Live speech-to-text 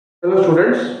Hello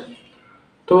students,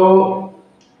 তো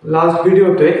last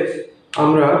ভিডিওতে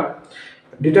আমরা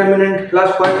ডিটারমিনেন্ট ক্লাস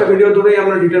কয়েকটা ভিডিও ধরেই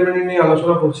আমরা ডিটারমিনেন্ট নিয়ে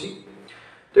আলোচনা করছি।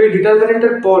 তো এই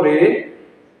ডিটারমিনেন্টের পরে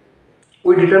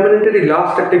ওই ডিটারমিনেন্টেরই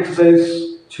লাস্ট একটা এক্সারসাইজ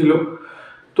ছিল।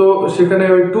 তো সেখানে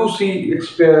ওই 2C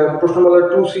প্রশ্নমালা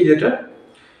 2C যেটা,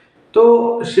 তো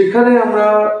সেখানে আমরা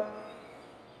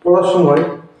পড়ার সময়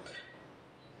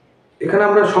এখানে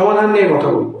আমরা সমাধান নিয়ে কথা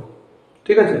বলবো।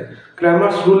 ঠিক আছে,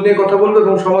 ক্র্যামার্স রুল নিয়ে কথা বলবো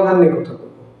এবং সমাধান নিয়ে কথা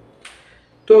বলবো।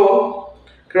 তো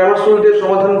ক্র্যামার্স রুল দিয়ে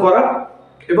সমাধান করা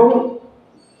এবং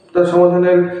তার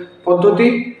সমাধানের পদ্ধতি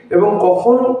এবং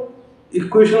কখন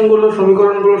ইকুয়েশনগুলো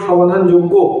সমীকরণগুলো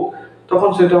সমাধানযোগ্য তখন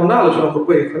সেটা আমরা আলোচনা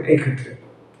করবো এই ক্ষেত্রে।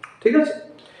 ঠিক আছে,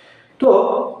 তো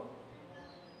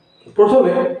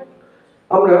প্রথমে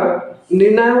আমরা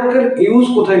নির্ণায়কের ইউজ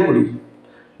কোথায় করি?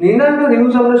 নির্ণায়কের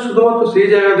ইউজ আমরা শুধুমাত্র সেই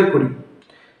জায়গাতে করি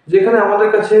যেখানে আমাদের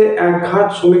কাছে একঘাত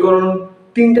সমীকরণ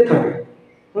তিনটে থাকে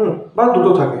বা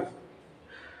দুটো থাকে।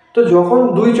 তো যখন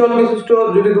দুই চল বিশিষ্ট,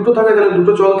 যদি দুটো থাকে তাহলে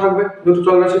দুটো চল থাকবে, দুটো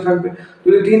চল রাশি থাকবে।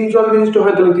 যদি তিন চল বিশিষ্ট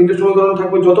হয় তাহলে তিনটে সমীকরণ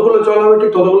থাকবে। যতগুলো চল হবে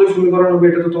ঠিক ততগুলোই সমীকরণ হবে,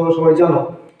 এটা তো তোমরা সবাই জানো।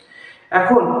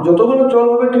 এখন যতগুলো চল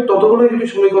হবে ঠিক ততগুলোই যদি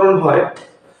সমীকরণ হয়,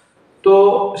 তো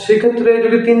সেক্ষেত্রে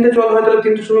যদি তিনটে চল হয় তাহলে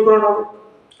তিনটে সমীকরণ হবে।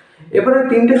 এবারে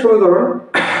তিনটে সমীকরণ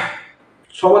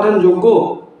সমাধানযোগ্য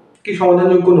কি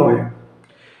সমাধানযোগ্য নয়,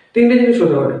 তিনটে জিনিস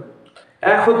হতে পারে।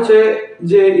 এক হচ্ছে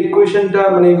যে ইকুয়েশনটা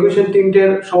মানে ইকুয়েশন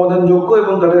তিনটের সমাধানযোগ্য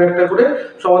এবং তাদের একটা করে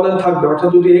সমাধান থাকবে, অর্থাৎ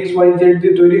যদি এক্স ওয়াই জেড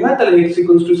দিয়ে তৈরি হয় তাহলে এক্স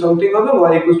ইকুয়ালস টু সামথিং হবে,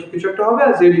 ওয়াই ইকুয়ালস টু কিছু একটা হবে,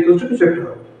 আর জেড ইকুয়ালস টু কিছু একটা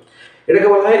হবে। এটাকে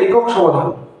বলা হয় একক সমাধান।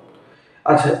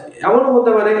 আচ্ছা, এমনও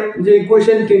হতে পারে যে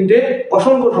ইকুয়েশন তিনটে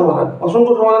অসংখ্য সমাধান।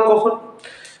 অসংখ্য সমাধান কখন?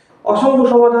 অসংখ্য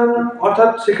সমাধান অর্থাৎ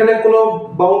সেখানে কোনো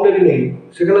বাউন্ডারি নেই,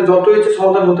 সেখানে যত ইচ্ছে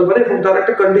সমাধান হতে পারে এবং তার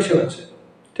একটা কন্ডিশন আছে।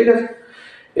 ঠিক আছে,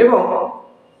 এবং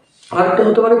আরেকটা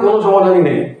হতে পারে কোনো সমাধানই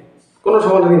নেই, কোনো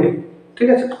সমাধানই নেই। ঠিক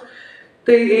আছে, তো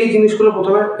এই জিনিসগুলো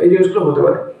প্রথমে এই জিনিসগুলো হতে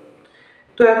পারে।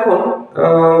 তো এখন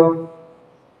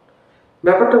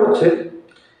ব্যাপারটা হচ্ছে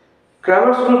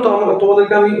ক্র্যামার্স রুল। তো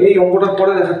তোমাদেরকে আমি এই অঙ্কটা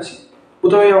পরে দেখাচ্ছি।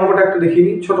 প্রথমে এই অঙ্কটা একটা দেখিয়ে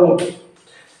নিই ছোট মতো।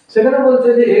 সেখানে বলছে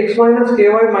যে x minus K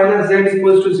Y minus Z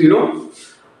equals to zero,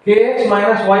 K x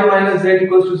minus Y minus Z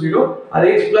equals to zero, R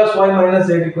x plus Y minus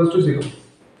Z equals to zero.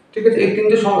 ঠিক আছে, এই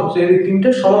তিনটে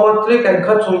সমমাত্রিক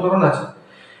একঘাত সমীকরণ আছে।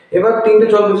 এবার তিনটে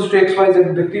চল বিশিষ্ট এক্স ওয়াই জেড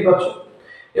দেখতেই পাচ্ছ।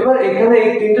 এবার এখানে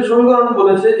এই তিনটে সমীকরণ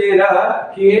বলেছে যে এরা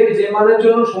কে এর যে মানের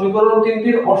জন্য সমীকরণ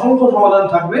তিনটির অসংখ্য সমাধান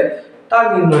থাকবে তার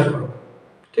নির্ণয় করো।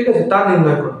 ঠিক আছে, তার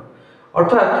নির্ণয় করো।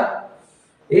 অর্থাৎ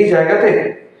এই জায়গাতে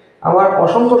আমার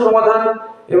অসংখ্য সমাধান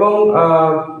এবং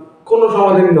কোনো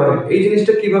সমাধানই নয়, এই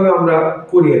জিনিসটা কিভাবে আমরা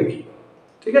করি আর কি।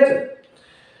 ঠিক আছে,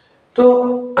 তো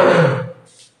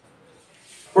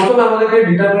প্রথমে আমাদেরকে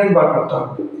ডিটারমিনেন্ট বার করতে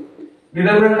হবে।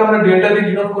 ডিটারমিনেন্টকে আমরা ডেল্টা দিয়ে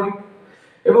ডিনোট করি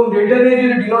এবং ডেল্টা দিয়ে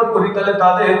যদি ডিনোট করি তাহলে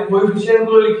তাদের কোএফিসিয়েন্ট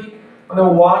গুলো লিখি। মানে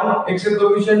 1 x এর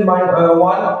কোএফিসিয়েন্ট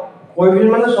 1,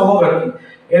 কোএফিসিয়েন্ট মানে সহগ আর কি,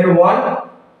 এর 1,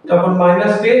 তারপর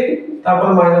মাইনাস k, তারপর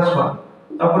মাইনাস 1,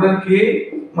 তারপর এর k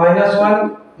মাইনাস 1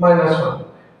 মাইনাস 1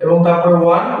 এবং তারপর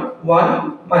 1 1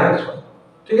 মাইনাস 1।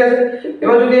 ঠিক আছে,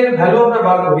 এবার যদি এর ভ্যালু আমরা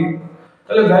বার করি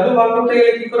তাহলে ভ্যালু বার করতে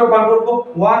গেলে কি করে বার করব?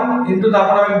 1 ইনটু,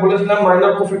 তারপর আমি বলেছিলাম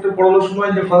মাইনর প্রফেক্টর পড়ানোর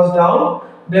সময় যে ফার্স্ট ডাউন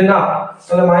দেন আপ,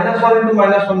 তাহলে -1 ইনটু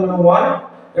 -1 মানে 1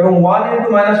 এবং 1 ইনটু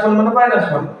 -1 মানে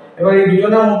 -1। এবার এই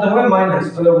দুজনের মধ্যে হবে মাইনাস,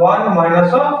 তাহলে 1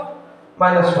 মাইনাস অফ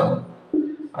 -1।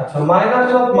 আচ্ছা, minus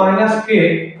of minus k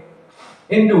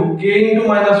into k into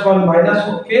 -1 minus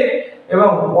of k এবং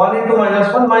 1 ইনটু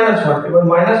 -1 -1। এবার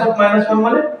মাইনাস অফ -1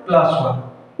 মানে +1,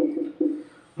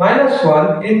 -1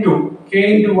 into k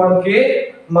into 1k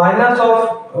minus of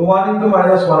 1 into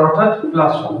 -1 অর্থাৎ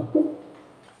 +1।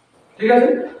 ঠিক আছে,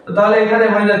 তো তাহলে এখানে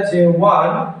হয়ে যাচ্ছে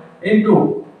 1 ইনটু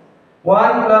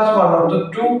 1 প্লাস 1 অর্থাৎ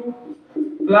 2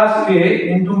 plus k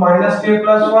into minus k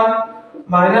plus 1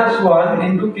 minus 1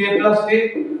 into k plus k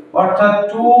অর্থাৎ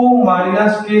 2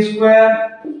 minus k square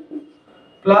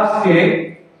plus k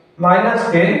minus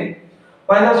k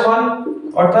minus 1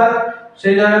 অর্থাৎ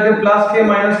সেই জায়গাতে প্লাস k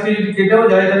মাইনাস k যদি কেটেও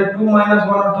যায় তাহলে 2 মাইনাস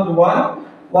 1 অর্থাৎ 1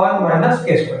 1 মাইনাস k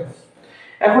স্কয়ার।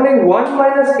 এখন এই 1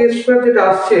 মাইনাস k স্কয়ার যেটা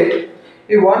আসছে,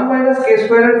 এই 1 মাইনাস k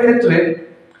স্কয়ারের ক্ষেত্রে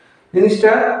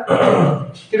জিনিসটা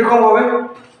কিরকম হবে?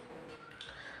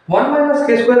 1 মাইনাস k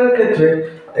স্কয়ারের ক্ষেত্রে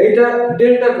এটা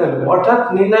ডেল্টা ভ্যালু অর্থাৎ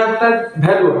নির্ণায়কটার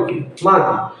ভ্যালু আর কি, মান।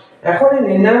 এখন এই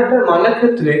নির্ণায়কটার মানের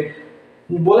ক্ষেত্রে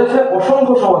বলেছে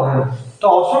অসংখ্য সমাধান। তো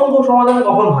অসংখ্য সমাধান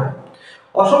কখন হয়?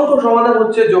 অসংখ্য সমাধান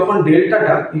হচ্ছে যখন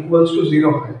ডেল্টাটা ইকুয়ালস টু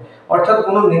 0 হয়, অর্থাৎ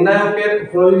কোনো নির্ণায়কের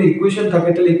কোনো যদি ইকুয়েশন থাকে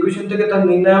তাহলে ইকুয়েশন থেকে তার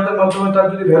নির্ণায়কের মাধ্যমে তার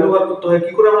যদি ভ্যালু বার করতে হয়,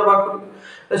 কি করে আমরা বার করি?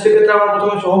 সেক্ষেত্রে আমরা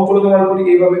প্রথমে সহগগুলোকে বার করি।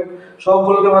 এইভাবে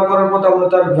সহগগুলোকে বার করার পর আমরা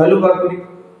তার ভ্যালু বার করি।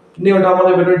 নিয়ে ওটা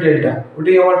আমাদের বেরোয় ডেল্টা,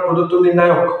 ওটাই আমার প্রদত্ত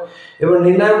নির্ণায়ক। এবার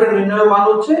নির্ণায়কের নির্ণয় মান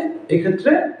হচ্ছে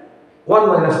এক্ষেত্রে 1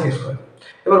 মাইনাস কে স্কোয়ার।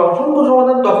 এবার অসংখ্য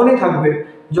সমাধান তখনই থাকবে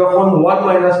যখন 1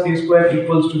 minus K square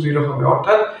equals to 0 হবে,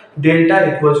 অর্থাৎ ডেল্টা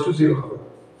ইকুয়ালস টু 0 হবে।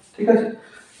 ঠিক আছে,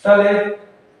 তাহলে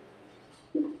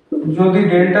যদি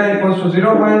ডেল্টা ইকুয়ালস টু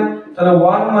 0 হয় তাহলে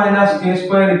 1 minus K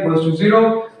square equals to 0,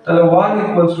 তাহলে 1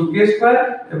 ইকুয়ালস টু কে স্কোয়ার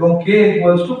এবং কে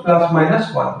ইকুয়ালস টু প্লাস মাইনাস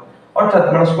 1, অর্থাৎ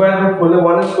মানে স্কোয়ার রুট করলে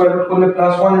 1 এর স্কোয়ার রুট করলে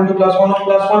প্লাস 1 ইনটু প্লাস 1 ও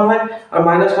প্লাস 1 হয়, আর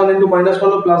মাইনাস 1 ইনটু মাইনাস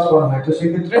 1 ও প্লাস 1 হয়। তো সেই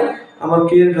ক্ষেত্রে আমার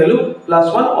কে এর ভ্যালু প্লাস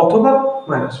 1 অথবা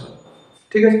মাইনাস 1।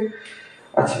 ঠিক আছে,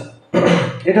 আচ্ছা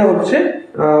এটা হচ্ছে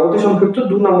অতি সংক্ষিপ্ত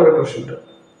 2 নম্বরের কোশ্চেনটা।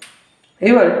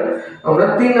 এবার আমরা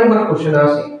 3 নম্বরের কোশ্চেনে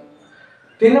আসি।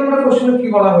 3 নম্বরের কোশ্চেনে কি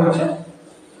বলা হয়েছে,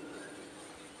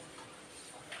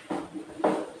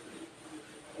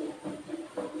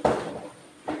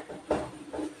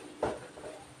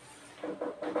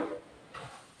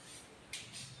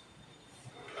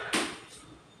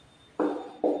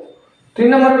 তিন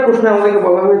নম্বরের প্রশ্নে আমাদেরকে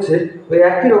বলা হয়েছে ওই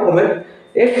একই রকমের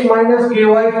x minus ky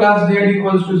plus z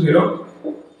equals to 0,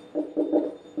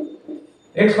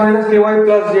 x minus ky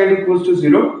plus z equals to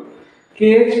 0,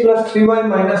 kx plus 3y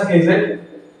minus kz,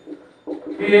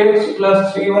 kx plus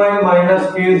 3y minus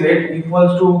kz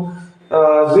equals to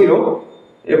 0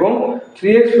 এবং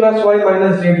 3x plus y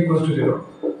minus z equals to 0,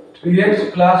 3x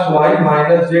plus y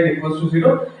minus z equals to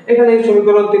 0। এখানে এই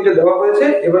সমীকরণ তিনটে দেওয়া হয়েছে।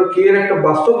 এবার k এর একটা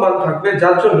বাস্তব মান থাকবে,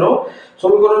 যার জন্য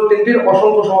সমীকরণ তিনটির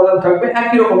অসংখ্য সমাধান থাকবে।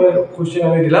 একই রকমের কোশ্চেন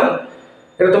আমি দিলাম,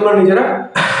 এটা তোমরা নিজেরা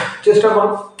চেষ্টা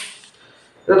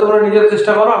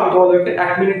করো, আমি তোমাদেরকে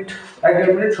 1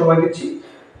 মিনিট সময় দিচ্ছি,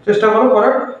 চেষ্টা করো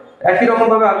করার। একই রকম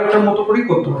ভাবে আগেরটার মতো করেই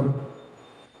করতে হবে,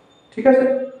 ঠিক আছে?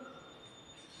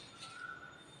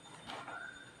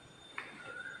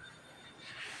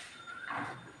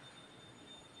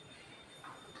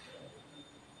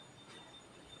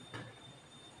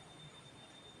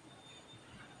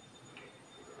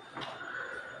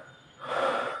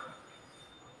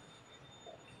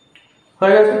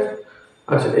 হয়ে গেছে?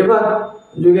 আচ্ছা, এবার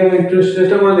যদি আমি একটু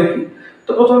চেষ্টা করে দেখি,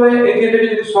 তো প্রথমে এই তিনটাকে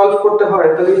যদি সলভ করতে হয়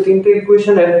তাহলে এই তিনটে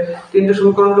ইকুয়েশনের তিনটে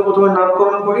সমীকরণকে প্রথমে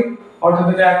নামকরণ করি, অর্থাৎ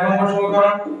এটা 1 নম্বর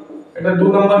সমীকরণ, এটা 2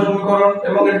 নম্বর সমীকরণ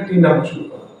এবং এটা 3 নম্বর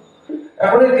সমীকরণ।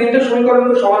 এখন এই তিনটে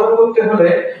সমীকরণকে সমাধান করতে হলে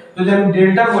যদি আমি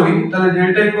ডেল্টা বলি তাহলে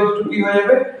ডেল্টা ইকুয়ালস টু কি হয়ে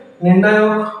যাবে,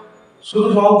 নির্ণায়ক শুধু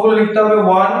সহগ করে লিখতে হবে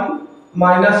 1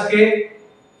 মাইনাস কে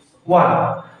 1,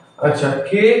 আচ্ছা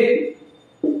কে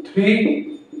 3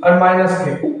 আর মাইনাস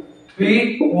কে 3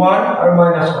 1 আর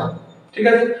মাইনাস 1। ঠিক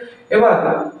আছে, এবার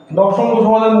দশমিক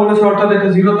সমাধান বলেছে অর্থাৎ এটা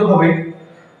 0 তো হবে।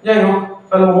 যাই হোক,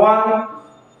 তাহলে 1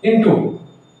 ইনটু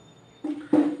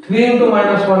 3 ইনটু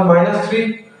মাইনাস 1 মাইনাস 3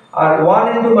 আর 1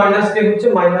 ইনটু মাইনাস কে হচ্ছে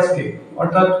মাইনাস কে,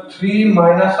 অর্থাৎ 3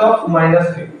 মাইনাস অফ মাইনাস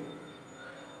কে।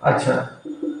 আচ্ছা,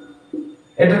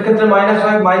 এটার ক্ষেত্রে মাইনাস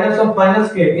হয় minus of minus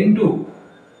K into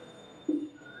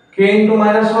K into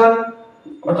minus 1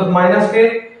 অর্থাৎ মাইনাস কে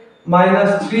মাইনাস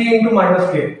 3 ইনটু মাইনাস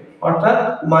কে অর্থাৎ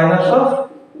minus of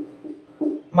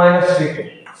minus 3 k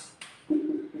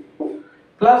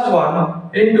plus 1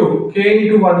 into K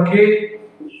into 1 K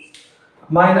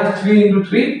minus 3 into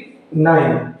 3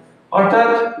 9 অর্থাৎ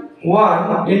 1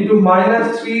 into minus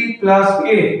 3 plus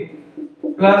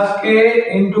কে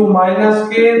into minus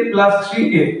k plus 3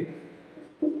 k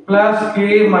plus কে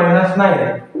minus 9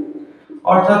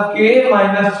 অর্থাৎ কে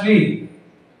minus 3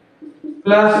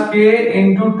 plus কে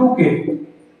into 2k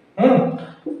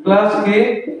plus কে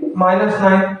minus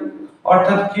 9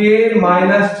 অর্থাৎ কে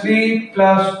minus 3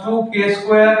 plus 2k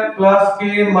square plus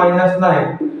কে minus 9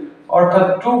 অর্থাৎ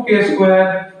 2k square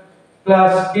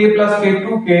plus কে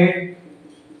 2k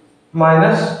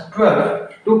minus 12,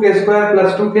 2k square plus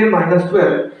 2k minus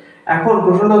 12। এখন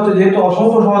প্রশ্নটা হচ্ছে যেহেতু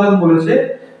অসংখ্য সমাধান বলেছে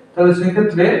তাহলে সেই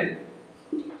ক্ষেত্রে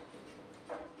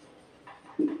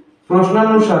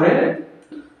প্রশ্নানুসারে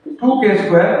 2k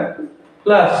square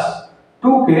plus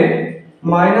 2k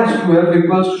minus 12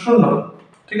 equals to 0।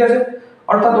 ঠিক আছে,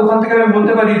 অর্থাৎ ওখান থেকে আমি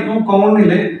বলতে পারি 2 কমন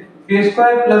নিলে k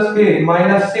square plus k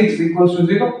minus 6 equals to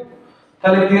 0,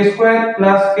 তাহলে k square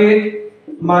plus k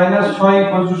minus 6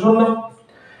 equals to 0।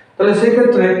 তাহলে সেই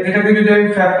ক্ষেত্রে এটাকে যদি আমি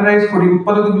ফ্যাক্টরাইজ করি,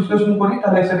 উৎপাদক বিশ্লেষণ করি,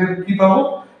 তাহলে সেটা কি পাবো,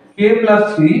 k plus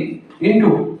 3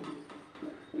 into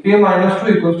k minus 2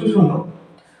 equals to 0।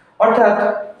 অর্থাৎ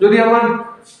যদি আমার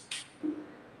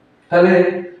তাহলে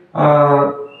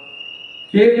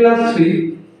k প্লাস 3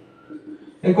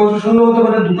 ইকুয়ালস টু 0 হতে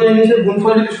পারে, দুটো জিনিসের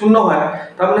গুণফল যদি 0 হয়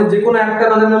তার মানে যে কোনো একটা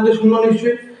তাদের মধ্যে 0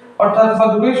 নিশ্চয়ই, অর্থাৎ বা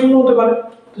দুটোই 0 হতে পারে।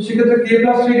 তো সেক্ষেত্রে k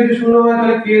প্লাস 3 যদি 0 হয়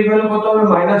তাহলে k এর ভ্যালু কত হবে,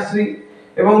 মাইনাস 3,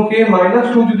 এবং k মাইনাস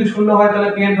 2 যদি 0 হয় তাহলে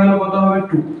k এর ভ্যালু কত হবে,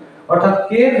 2, অর্থাৎ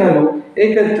k এর ভ্যালু এই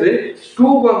ক্ষেত্রে 2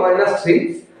 বা মাইনাস 3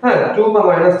 হ্যাঁ 2 বা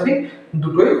 -3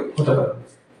 দুটোই হতে পারে।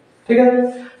 ঠিক আছে,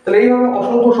 তাহলে এইভাবে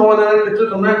অসংখ্য সমাধানের ক্ষেত্রে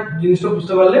তোমরা জিনিসটা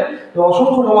বুঝতে পারলে যে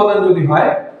অসংখ্য সমাধান যদি হয়,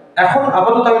 এখন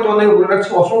আপাতত আমি তোমাদেরকে বলে রাখছি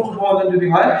অসংখ্য সমাধান যদি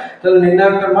হয় তাহলে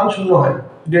নির্ণায়কের মান শূন্য হয়,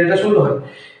 ডেল্টা শূন্য হয়।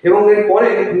 এবং এরপরে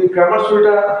আমি গ্রামার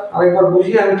স্টোরিটা আরেকবার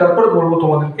বুঝিয়ে আমি তারপরে বলবো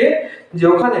তোমাদেরকে যে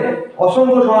ওখানে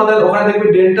অসংখ্য সমাধান, ওখানে দেখবে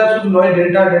ডেল্টা শুধু নয়,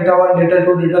 ডেল্টা, ডেল্টা 1, ডেল্টা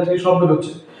 2, ডেল্টা 3 সব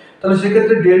বেরোচ্ছে। তাহলে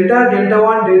সেক্ষেত্রে ডেল্টা, ডেল্টা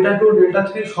 1, ডেল্টা 2, ডেল্টা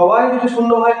 3 সবাই যদি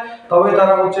শূন্য হয় তবে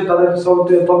তারা হচ্ছে তাদের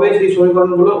তবে সেই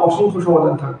সমীকরণগুলো অসংখ্য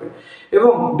সমাধান থাকবে।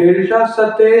 এবং ডেল্টার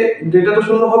সাথে ডেল্টা তো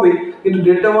শূন্য হবেই, কিন্তু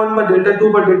ডেল্টা 1 বা ডেল্টা 2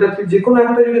 বা ডেল্টা 3 যে কোনো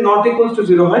একটা যদি নট ইকুয়ালস টু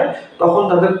 0 হয় তখন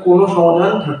তাদের কোনো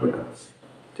সমাধান থাকবে না।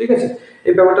 ঠিক আছে,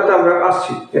 এই ব্যাপারটাতে আমরা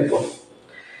আসছি এরপর।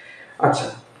 আচ্ছা,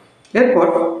 এরপর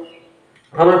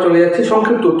আমরা চলে যাচ্ছি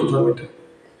সংক্ষিপ্ত উত্তরধর্মীতে।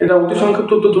 এটা অতি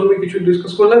সংক্ষিপ্ত উত্তরধর্মী কিছু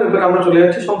ডিসকাস করলাম, এবার আমরা চলে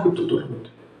যাচ্ছি সংক্ষিপ্ত উত্তরধর্মীতে।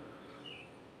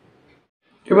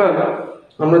 এবার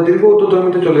আমরা দীর্ঘ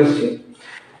উত্তরধর্মীতে চলে এসেছি।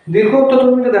 দীর্ঘ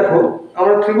উত্তরধর্মীতে দেখো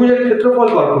আমরা ত্রিভুজের ক্ষেত্রফল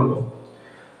বার করবো।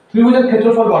 ত্রিভুজের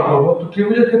ক্ষেত্রফল বার করবো, তো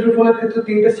ত্রিভুজের ক্ষেত্রফলের ক্ষেত্রে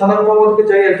তিনটে স্থানাঙ্ক আমাদেরকে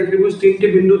চাই। একটা ত্রিভুজ তিনটে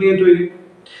বিন্দু নিয়ে তৈরি।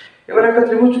 এবার একটা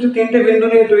ত্রিভুজ যদি তিনটে বিন্দু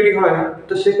নিয়ে তৈরি হয়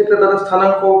তো সেক্ষেত্রে তাদের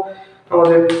স্থানাঙ্ক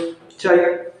আমাদের চাই।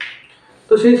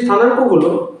 তো সেই স্থানাঙ্কগুলো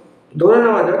ধরে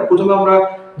নেওয়া যাক, প্রথমে আমরা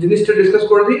জিনিসটা ডিসকাস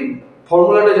করে দিই,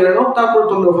 ফর্মুলাটা জেনে নাও, তারপর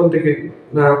তোমরা ওখান থেকে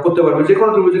করতে পারবে, যে কোনো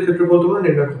ত্রিভুজের ক্ষেত্রফল তোমরা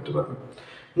নির্ণয় করতে পারবে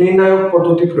নির্ণায়ক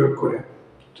পদ্ধতি প্রয়োগ করে।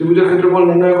 ত্রিভুজের ক্ষেত্রফল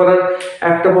নির্ণয় করার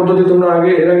একটা পদ্ধতি তোমরা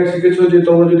এর আগে শিখেছো, যে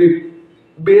তোমরা যদি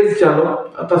বেস জানো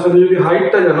আর তার সাথে যদি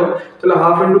হাইটটা জানো তাহলে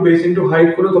half into base into height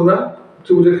করে তোমরা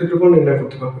ত্রিভুজের ক্ষেত্রফল নির্ণয়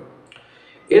করতে পারবে।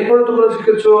 এরপরে তোমরা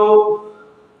শিখেছো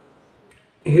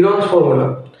হিরন্স ফর্মুলা।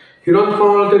 হিরন্স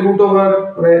ফর্মুলাতে রুট ওভার,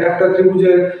 মানে একটা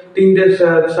ত্রিভুজের তিনটে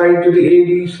সাইড যদি এ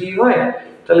বি সি হয়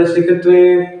তাহলে সেক্ষেত্রে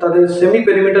তাদের সেমি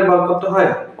পেরিমিটার বার করতে হয়,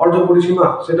 অর্ধ পরিসীমা,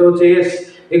 সেটা হচ্ছে S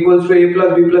equals to A plus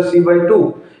B plus C by 2।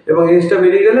 এবং এসটা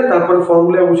বেরিয়ে গেলে তারপরে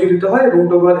ফর্মুলায় বসিয়ে দিতে হয়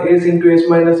root over S into S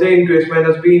minus এ into S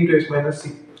minus B into S minus C.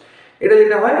 এটা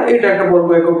যেটা হয়, এটা একটা বর্গ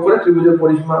একক করে ত্রিভুজের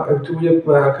পরিসীমা, ত্রিভুজের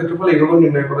ক্ষেত্রফল এইভাবে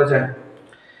নির্ণয় করা যায়।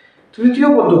 তৃতীয়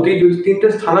পদ্ধতি, যদি তিনটে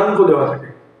স্থানাঙ্ক দেওয়া থাকে,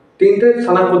 তিনটে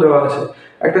স্থানাঙ্ক দেওয়া আছে,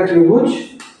 একটা ত্রিভুজ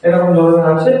এরকম ধরনের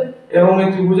আছে এবং এই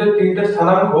ত্রিভুজের তিনটে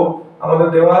স্থানাঙ্ক আমাদের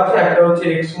দেওয়া আছে, একটা হচ্ছে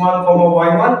x1,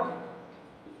 y1,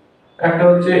 একটা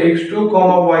হচ্ছে x2,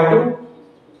 y2,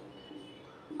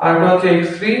 আর একটা হচ্ছে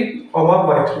x3,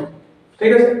 y3।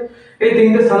 ঠিক আছে, এই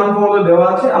তিনটে স্থানাঙ্ক আমাদের দেওয়া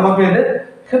আছে, আমাকে এদের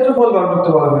ক্ষেত্রফল বার করতে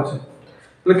বলা হয়েছে।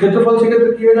 তাহলে ক্ষেত্রফল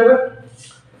সেক্ষেত্রে কি হয়ে যাবে,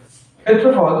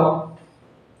 ক্ষেত্রফল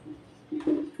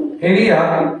এরিয়া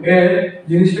এর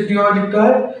জিনিসটা কিভাবে লিখতে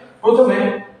হয়, প্রথমে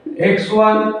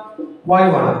x1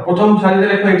 y1, প্রথম সারিতে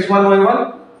লেখো x1 y1,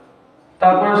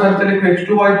 তারপরে সারিতে লেখো x2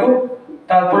 y2,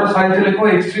 তারপরে সারিতে লেখো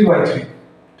x3 y3।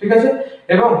 ঠিক আছে,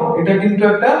 এবং এটা কিন্তু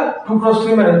একটা 2x3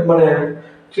 মানে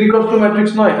 3x2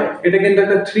 ম্যাট্রিক্স নয়, এটা কিন্তু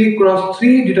একটা 3x3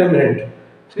 ডিটারমিনেন্ট।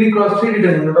 3x3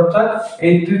 ডিটারমিনেন্ট অর্থাৎ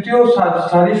এই তৃতীয়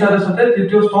সারির সাথে সাথে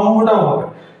তৃতীয় স্তম্ভটাও হবে,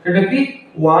 সেটা কি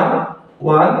 1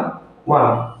 1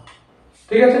 1।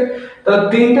 ঠিক আছে, তাহলে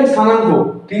তিনটে স্থানাঙ্ক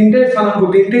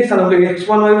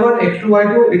x1 y1, x2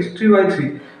 y2, x3 y3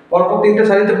 পরপর তিনটে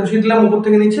সারিতে বসিয়ে দিলাম উপর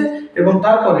থেকে নিচে, এবং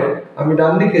তারপরে আমি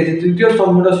ডান দিকে যে তৃতীয়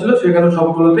স্তম্ভটা ছিল সেখানে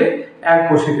সবগুলোতে এক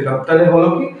বসিয়ে দিলাম। তাহলে হলো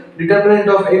কি determinant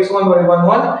of x1 y1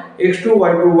 1, x2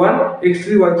 y2 1, x3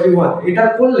 y3 1। এটা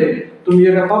করলে তুমি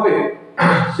যেটা পাবে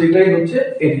সেটাই হচ্ছে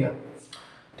এরিয়া।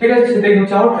 ঠিক আছে, সেটাই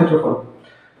হচ্ছে আমার ক্ষেত্রফল।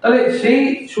 তাহলে সেই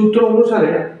সূত্র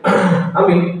অনুসারে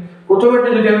আমি প্রথমেরটা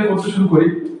যদি আমি করতে শুরু করি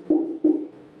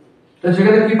তাহলে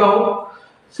সেখানে কি পাবো,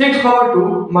 6,2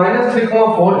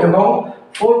 -3,4 এবং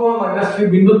 4, -3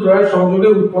 বিন্দু ত্রয়ের সংযোগে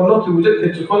উৎপন্ন ত্রিভুজের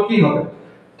ক্ষেত্রফল কি হবে।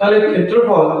 তাহলে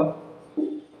ক্ষেত্রফল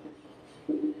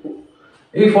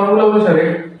এই ফর্মুলা অনুসারে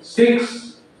 6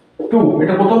 2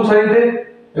 এটা প্রথম সারিতে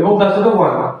এবং তার সাথে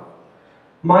 1,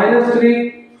 -3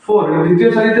 4 এটা দ্বিতীয়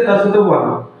সারিতে তার সাথে 1,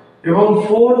 এবং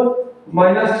 4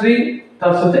 -3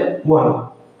 তার সাথে 1।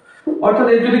 অর্থাৎ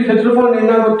এই যদি ক্ষেত্রফল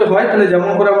নির্ণয় করতে হয় তাহলে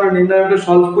যেমন করে আমরা নির্ণায়কে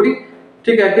সলভ করি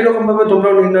ঠিক একই রকম ভাবে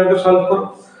তোমরাও নির্ণায়কে সলভ করো।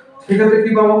 সেক্ষেত্রে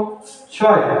কি পাবো,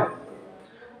 6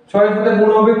 6 সাথে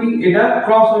গুণ হবে কি, এটা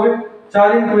ক্রস হবে, 4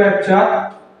 * 1 4,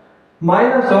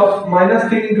 মাইনাস অফ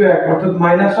 -3 * 1 অর্থাৎ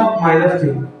মাইনাস অফ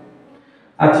 -3।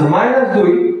 আচ্ছা, -2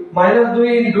 -2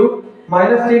 ইনটু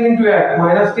 -3 * 1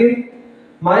 -3,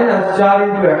 মাইনাস 4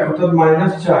 * 1 অর্থাৎ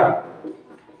 -4,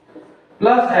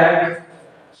 প্লাস 1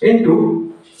 ইনটু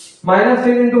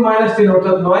 -3 * -3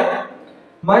 অর্থাৎ 9,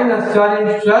 মাইনাস 4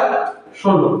 * 4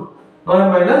 16,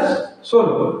 9 -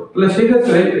 16। তাহলে সেই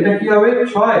ক্ষেত্রে এটা কি হবে,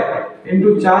 6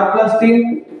 * 4 + 3,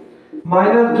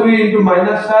 -2 *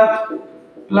 -7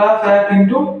 প্লাস 1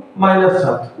 *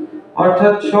 -7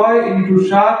 অর্থাৎ 6 *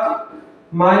 7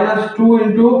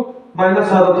 -2 *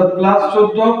 -7 অর্থাৎ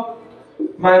 +14,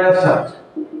 মাইনাস 7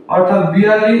 অর্থাৎ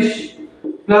 42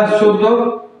 প্লাস 14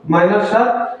 মাইনাস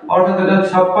 7 অর্থাৎ এটা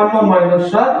 56 মাইনাস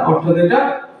 7 অর্থাৎ এটা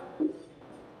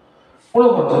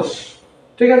 49।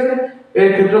 ঠিক আছে, এর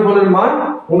ক্ষেত্রফলের মান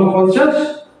 49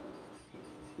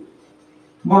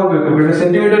 বর্গ একক। এটা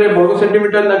সেন্টিমিটারে বর্গ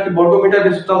সেন্টিমিটার নাকি বর্গ মিটার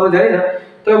সেটা আমরা জানি না,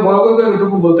 তবে বর্গ একক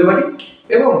এটুকু বলতে পারি।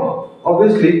 এবং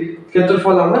অবভিয়াসলি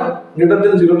ক্ষেত্রফল আমরা গ্রেটার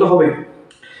দেন 0 তো হবেই।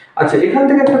 আচ্ছা, এখান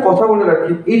থেকে একটা কথা বলে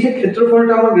রাখি, এই যে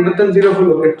ক্ষেত্রফলটা আমার গ্রেটার দেন 0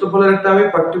 হলো, ক্ষেত্রফলের একটা আমি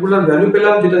পার্টিকুলার ভ্যালু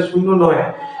পেলাম যেটা শূন্য নয়,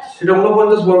 সেটা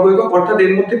 49 বর্গ একক, অর্থাৎ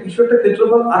এর মধ্যে কিছু একটা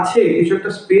ক্ষেত্রফল আছে, কিছু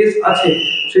একটা স্পেস আছে,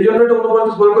 সেই জন্য এটা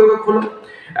 49 বর্গ একক হলো।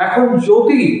 এখন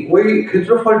যদি ওই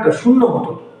ক্ষেত্রফলটা শূন্য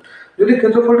হতো, যদি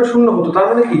ক্ষেত্রফলটা শূন্য হতো, তার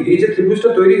মানে কি এই যে ত্রিভুজটা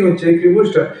তৈরি হচ্ছে, এই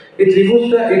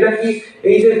ত্রিভুজটা এটা কি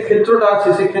এই যে ক্ষেত্রটা আছে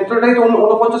সেই ক্ষেত্রটাই তো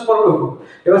 49 বর্গ একক।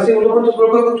 এবার সেই 49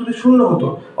 বর্গ একক যদি শূন্য হতো,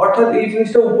 অর্থাৎ এই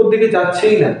জিনিসটা উপর দিকে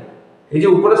যাচ্ছেই না, এই যে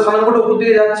উপরের স্থানাঙ্কটা উপর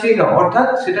দিকে যাচ্ছেই না, অর্থাৎ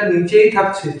সেটা নিচেই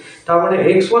থাকছে। তার মানে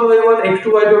x1 y1 x2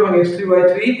 y2 এবং x3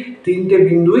 y3 তিনটে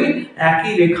বিন্দুই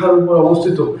একই রেখার উপর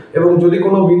অবস্থিত, এবং যদি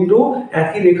কোনো বিন্দু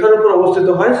একই রেখার উপর অবস্থিত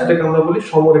হয় সেটাকে আমরা বলি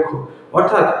সমরেখ।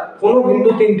 অর্থাৎ কোনো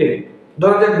বিন্দু তিনটে,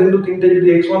 ধরা যাক বিন্দু তিনটে যদি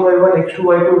x1 y1 x2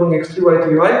 y2 এবং x3 y3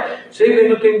 হয়, সেই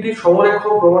বিন্দু তিনটি সমরেখ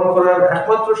প্রমাণ করার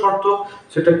একমাত্র শর্ত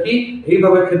সেটা কি,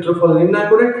 এইভাবে ক্ষেত্রফল নির্ণয়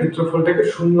করে ক্ষেত্রফলটাকে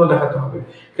শূন্য দেখাতে হবে।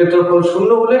 ক্ষেত্রফল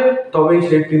শূন্য হলে তবেই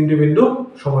সেই তিনটি বিন্দু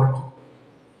সমরেখ।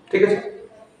 ঠিক আছে,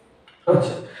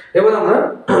 আচ্ছা এবার আমরা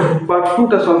পার্ট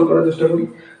 2টা সলভ করার চেষ্টা করি।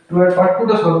 এবার পার্ট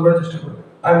 2টা সলভ করার চেষ্টা করি,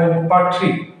 আই মিন পার্ট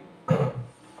 3।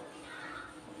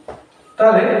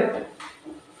 তাহলে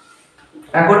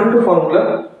অ্যাকর্ডিং টু ফর্মুলা,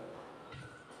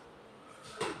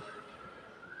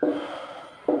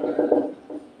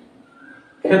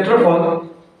 ক্ষেত্রফল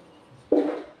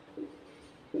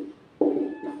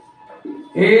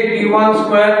a_t1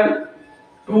 square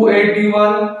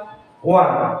 2a_t1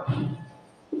 1,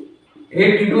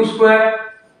 a_t2 square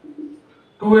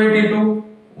 2a_t2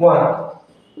 1,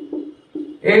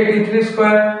 a_t3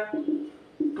 square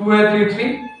 2a_t3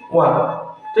 1।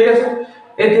 ঠিক আছে,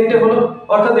 এই তিনটে হলো,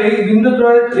 অর্থাৎ এই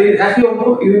বিন্দুদ্বয়ের একই অঙ্ক,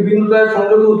 এই বিন্দুদ্বয়ের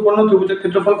সংযোগে উৎপন্ন ত্রিভুজের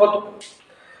ক্ষেত্রফল কত?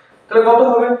 তাহলে কত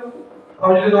হবে?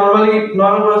 আমি যদি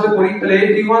নরমাল প্রসেসে করি, তাহলে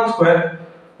a_t1 square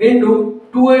into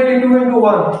 2a_t2 into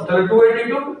 1, তাহলে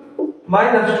 2a_t2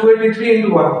 মাইনাস 2a_t3 ইনটু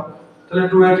 1, তাহলে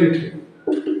 2a_t3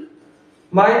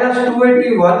 minus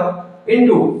 2a_t1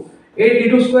 into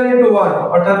a_t2 square into 1,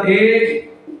 অর্থাৎ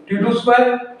a_t2 square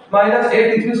minus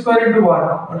a_t3 square into 1,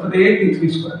 অর্থাৎ a_t3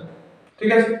 স্কয়ার। ঠিক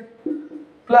আছে,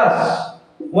 plus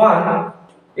 1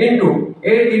 into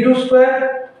a_t2 square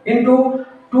into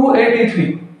 2a_t3,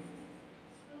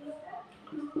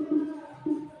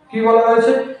 কি বলা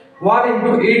হয়েছে 1 into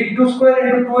a_t2 square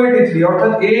into 2a_t3,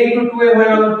 অর্থাৎ a ইনটু 2a হয়ে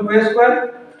গেল 2a square,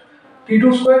 t2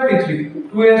 square t3,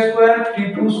 2a square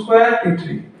t2 square t3।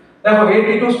 দেখো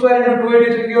a_t2 স্কয়ার ইনটু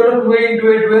 2a_t3 কি হলো 2a into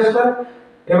a 2a square,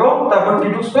 এবং তারপর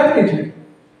t2 স্কয়ার t3।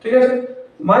 ঠিক আছে,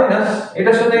 মাইনাস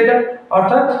এটার সাথে এটা,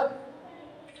 অর্থাৎ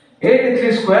a_t3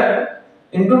 স্কয়ার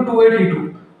ইনটু 2a_t2,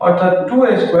 অর্থাৎ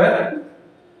 2a square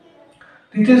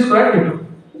t3 square t2,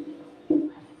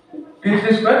 t3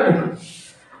 square t2।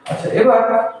 আচ্ছা, এবার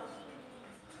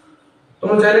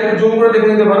তোমরা চাইলে একটু জুম করে দেখে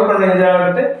নিতে পারো, কারণ এই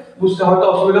জায়গাটাতে বুঝতে হয়তো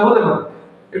অসুবিধা হতে পারে,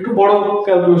 একটু বড়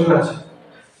ক্যালকুলেশন আছে।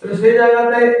 তাহলে সেই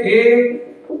জায়গাতে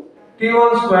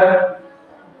a_t1 স্কয়ার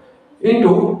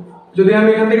ইনটু, যদি আমি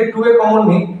এখান থেকে 2a কমন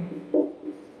নিই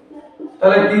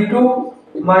তাহলে t2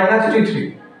 মাইনাস t3,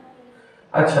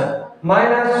 আচ্ছা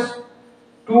মাইনাস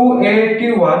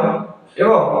 2a_t1,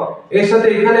 এবং এর সাথে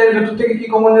এখানে এর ভেতর থেকে কি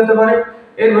কমন যেতে পারে,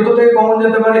 এর ভেতর থেকে কমন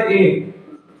যেতে পারে a,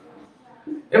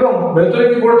 এবং ভেতরে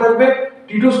কি পড়ে থাকবে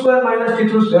t2 square minus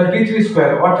t3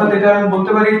 square, অর্থাৎ এটা আমি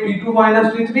বলতে পারি t2 minus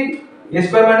t3, a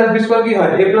square minus b square কি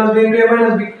হয় a plus b into a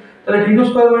minus b, তাহলে t2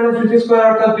 square minus t3 square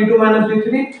অর্থাৎ t2 minus t3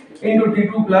 into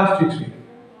t2 plus t3।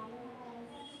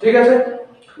 ঠিক আছে,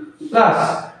 plus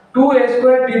 2a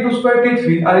square t2 square t3,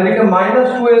 আর এদিকে minus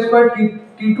 2a square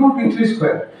t2 t3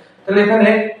 square, তাহলে এখানে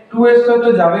 2a square তো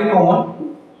যাবেই common,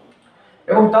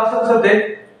 এবং তার সাথে সাথে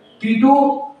t2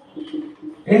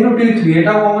 ইনটু t3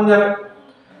 এটাও কমন যাবে,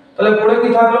 তাহলে পরে কি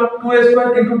থাকলো 2a square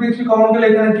t2 t3 common গেলে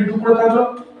এখানে t2 পড়ে থাকলো,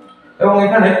 এবং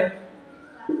এখানে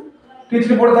t3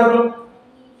 পড়ে থাকলো।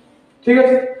 ঠিক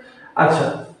আছে, আচ্ছা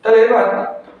তাহলে এবার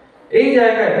এই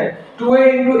জায়গায় 2a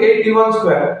ইনটু a_t1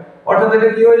 স্কয়ার, অর্থাৎ এটা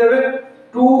কি হয়ে যাবে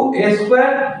 2a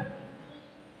স্কয়ার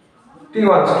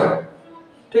t1 স্কয়ার।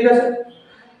 ঠিক আছে,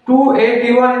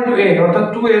 2a_t1 ইনটু a, অর্থাৎ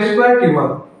 2a স্কয়ার t1,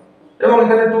 এবং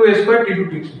এখানে 2a স্কয়ার t2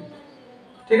 t3।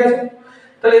 ঠিক আছে,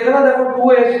 তাহলে এখানে দেখো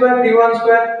 2a square t1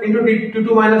 square into t2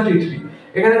 minus t3,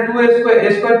 এখানে 2a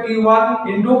square t1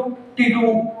 into t2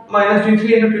 minus t3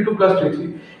 into t2 plus t3,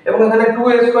 এবং এখানে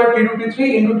 2a square t2 t3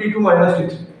 into t2 minus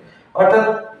t3, অর্থাৎ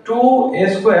 2a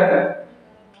square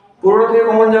পুরোটা থেকে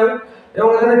কমন যাবে, এবং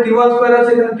এখানে t1 স্কয়ার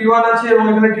আছে, এখানে t1 আছে, এবং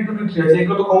এখানে t2 t3 আছে,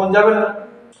 এগুলো তো কমন যাবে না।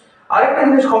 আরেকটা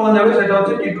জিনিস কমন যাবে, সেটা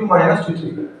হচ্ছে t2 মাইনাস t3,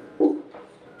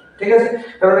 ঠিক আছে,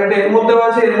 কারণ এটা এর মধ্যেও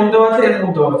আছে, এর মধ্যেও আছে, এর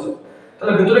মধ্যেও আছে।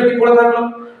 তাহলে ভিতরে কি পড়ে থাকলো,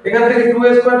 এখান থেকে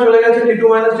 2a স্কয়ার চলে গেছে, t2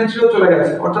 মাইনাস t3 ও চলে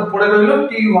গেছে, অর্থাৎ পড়ে রইল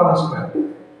t1 স্কয়ার।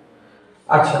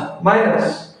 আচ্ছা, মাইনাস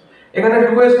এখানে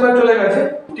 2a স্কয়ার চলে গেছে,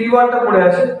 t1 টা পড়ে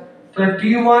আছে, তাহলে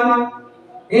t1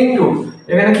 ইনটু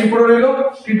এখানে কি পড়ে রইল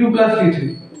t2 প্লাস t3,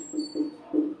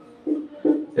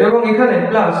 এবং এখানে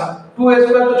প্লাস 2a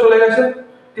স্কয়ার তো চলে গেছে,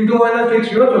 t2 মাইনাস t3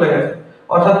 ও চলে গেছে,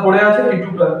 অর্থাৎ পড়ে আছে t2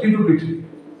 প্লাস t2 t3,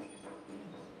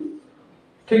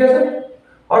 ঠিক আছে।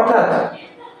 অর্থাৎ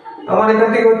আমার এখান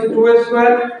থেকে হচ্ছে 2a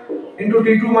square into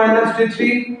t2 minus t3,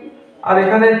 আর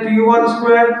এখানে t1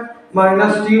 square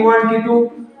minus t1 t2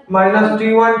 minus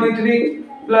t1 t3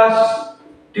 plus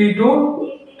t2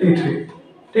 t3,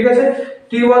 ঠিক আছে।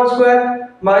 t1 square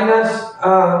minus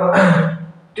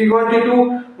t1 t2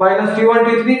 minus t1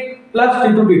 t3 plus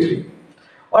t2 t3,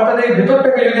 অর্থাৎ এই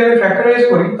ভেতরটাকে যদি আমি ফ্যাক্টরাইজ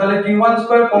করি, তাহলে t1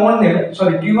 স্কয়ার কমন নিলে,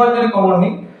 সরি t1 যদি কমন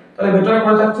নিই, তাহলে ভেতরে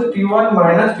পড়ে থাকছে t1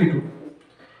 মাইনাস t2,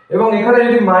 এবং এখানে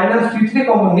যদি মাইনাস t3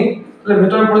 কমন নিই, তাহলে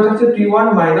ভেতরে পড়ে থাকছে t1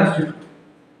 মাইনাস t2,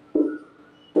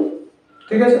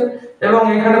 ঠিক আছে, এবং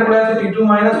এখানে পড়ে আছে t2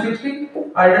 মাইনাস t3,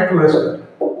 আর এটা 2a স্কয়ার,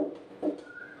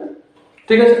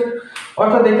 ঠিক আছে।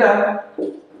 অর্থাৎ এটা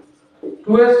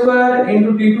 2a square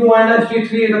into t2 minus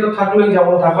t3, এটা তো থাকলোই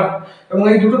যেমন থাকার, এবং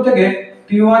এই দুটো থেকে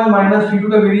t1 মাইনাস t2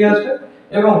 টা বেরিয়ে আসবে,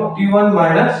 এবং t1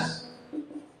 মাইনাস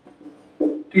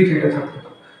t3 টা থাকবে।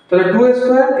 তাহলে 2a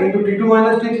square into t2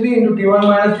 minus t3 into t1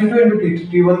 minus t2 into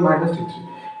t1 minus t3,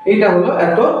 এইটা হলো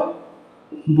এত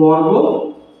বর্গ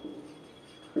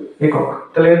একক।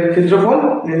 তাহলে এর ক্ষেত্রফল,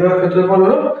 নির্ণয়ের ক্ষেত্রফল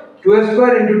হলো 2a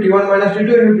square into t1 minus t2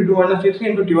 into t2 minus t3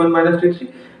 into t1 minus t3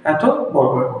 এত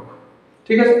বর্গ একক,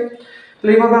 ঠিক আছে।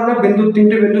 তাহলে এইভাবে আমরা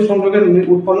তিনটে বিন্দু সংযোগের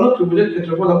উৎপন্ন ত্রিভুজের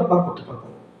ক্ষেত্রফল আমরা বার করতে পারবো,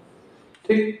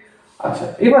 ঠিক। আচ্ছা,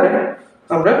 এবারে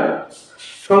আমরা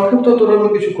সংক্ষিপ্ত তরঙ্গ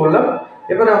কিছু করলাম,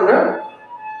 এবারে আমরা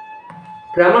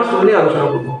গ্রামার রুল নিয়ে আলোচনা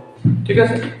করব, ঠিক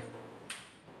আছে।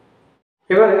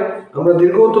 এবারে আমরা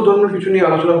দীর্ঘত ধর্মের কিছু নিয়ে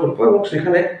আলোচনা করব, এবং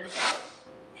সেখানে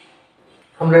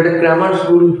আমরা এটা গ্রামার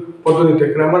রুল পদ্ধতিতে,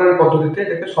 গ্রামারের পদ্ধতিতে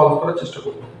এটাকে সলভ করার চেষ্টা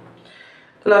করব।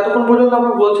 তাহলে এতক্ষণ পর্যন্ত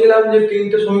আমরা বলছিলাম যে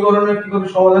তিনটে সমীকরণের কি করে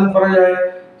সমাধান করা যায়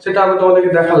সেটা আমি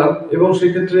তোমাদেরকে দেখালাম, এবং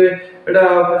সেই ক্ষেত্রে এটা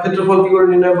ক্ষেত্রফল কি করে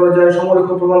নির্ণয় করা যায়, সমরেখ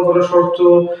প্রমাণ করার শর্ত,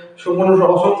 কোনো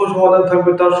অসংখ্য সমাধান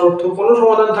থাকবে তার শর্ত, কোনো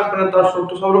সমাধান থাকবে না তার শর্ত,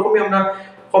 সব রকমই আমরা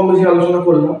কম বেশি আলোচনা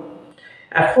করলাম।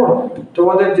 এখন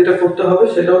তোমাদের যেটা করতে হবে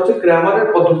সেটা হচ্ছে গ্রামারের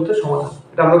পদ্ধতিতে সমাধান,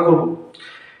 এটা আমরা করব।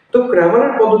 তো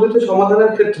গ্রামারের পদ্ধতিতে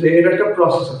সমাধানের ক্ষেত্রে এর একটা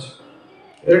প্রসেস আছে,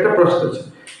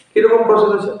 কিরকম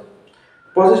প্রসেস আছে,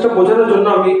 প্রসেসটা বোঝানোর জন্য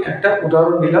আমি একটা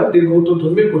উদাহরণ নিলাম,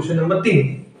 দীর্ঘ-উত্তরধর্মী কোশ্চেন নাম্বার 3।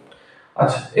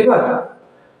 আচ্ছা, এবার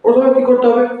প্রথমে কি করতে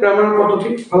হবে, গ্রামার পদ্ধতি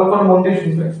ভালো করে মন দিয়ে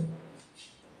শুনবে।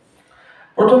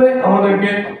 প্রথমে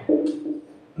আমাদেরকে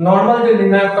নরমাল যে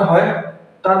নির্ণায়কটা হয়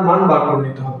তার মান বার করে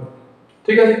নিতে হবে,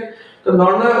 ঠিক আছে। তো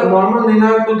নরমাল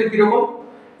নির্ণায়ক বলতে কিরকম,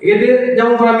 এদের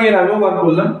যেমন আমি এর আগেও বার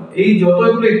করলাম, এই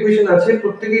যতগুলো ইকুয়েশন আছে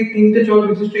প্রত্যেকেই তিনটে চল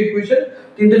বিশিষ্ট ইকুয়েশন,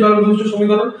 তিনটে চল বিশিষ্ট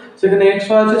সমীকরণ, সেখানে x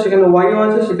আছে, সেখানে y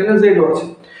আছে, সেখানে z আছে।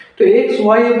 তো x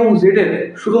y এবং z এর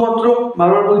শুধুমাত্র,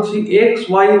 বারবার বলছি, x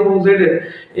y এবং z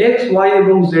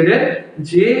এর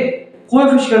যে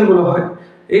কোএফিসিয়েন্ট গুলো হয়,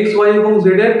 x y এবং z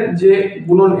এর যে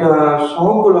গুণন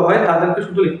সহগগুলো হয় তাদেরকে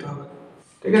শুধু লিখতে হবে,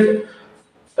 ঠিক আছে।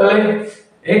 তাহলে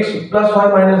x plus y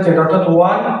minus z, অর্থাৎ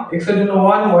 1 x এর জন্য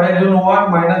 1, y এর জন্য 1,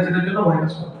 minus z এর জন্য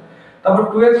 -1। তারপর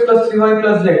 2x plus 3y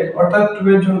plus z, অর্থাৎ 2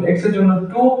 এর জন্য, x এর জন্য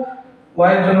 2, y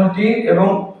এর জন্য 3, এবং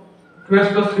 2x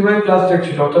plus 3y plus z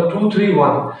ছিল, অর্থাৎ 2 3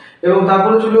 1, এবং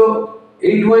তারপরে ছিল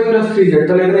 8y plus 3z,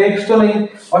 তাহলে এখানে x তো নেই,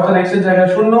 অর্থাৎ x এর জায়গায়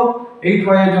 0,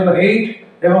 8y এর জন্য 8,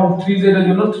 এবং 3z এর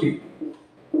জন্য 3,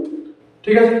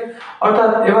 ঠিক আছে। অর্থাৎ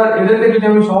এবার এদেরকে যদি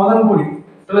আমি সমাধান করি,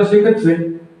 তাহলে সেক্ষেত্রে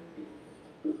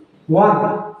 1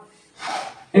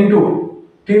 into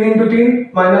 3 into 3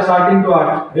 minus 8 into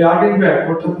 8, এই 8 into 1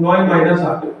 অর্থাৎ 9 minus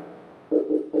 8,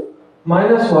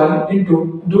 minus 1 into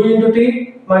 2 into 3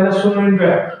 minus 0 into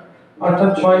 1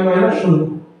 অর্থাৎ 6 minus 0,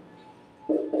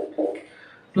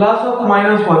 plus of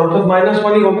minus 1 অর্থাৎ minus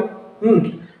 1 ই হবে,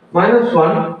 minus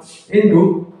 1 into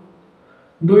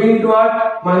 2 into 8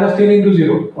 minus 3 into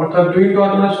 0 অর্থাৎ 2 into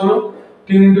 8 মানে 16,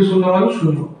 3 into 0 মানে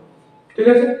 0, ঠিক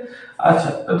আছে। আচ্ছা,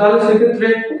 তাহলে সেক্ষেত্রে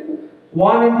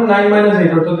 1 into 9 minus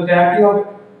 8 অর্থাৎ এটা একই হবে,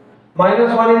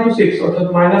 minus 1 into 6 অর্থাৎ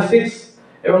minus 6,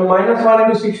 এবং minus 1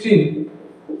 into 16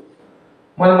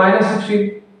 মানে minus 16,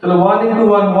 তাহলে 1 into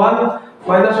 1 1,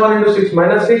 minus 1 into 6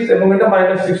 minus 6, এবং এটা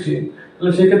minus 16,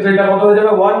 তাহলে সেই ক্ষেত্রে এটা কত হয়ে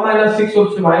যাবে 1 - 6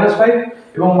 হচ্ছে -5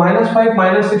 এবং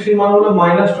 -5 - 6 এর মান হলো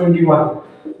 -21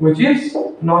 which is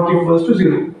not equals to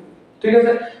 0। ঠিক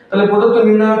আছে, তাহলে প্রদত্ত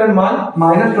নির্ণায়কের মান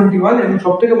 -21 এবং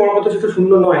সবথেকে বড় কথা সেটা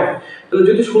শূন্য নয়। তাহলে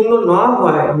যদি শূন্য না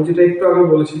হয়, আমি যেটা একটু আগে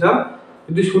বলেছিলাম,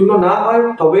 যদি শূন্য না হয়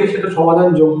তবেই সেটা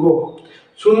সমাধানযোগ্য।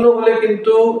 শূন্য হলে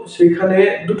কিন্তু সেখানে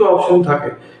দুটো অপশন থাকে,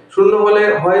 শূন্য হলে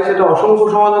হয় সেটা অসংখ্য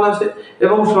সমাধান আছে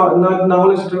এবং না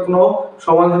হলে সেটা কোনো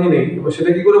সমাধানই নেই। এবার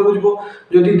সেটা কি করে বুঝবো?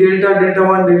 যদি ডেল্টা, ডেল্টা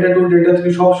 1, ডেল্টা 2, ডেল্টা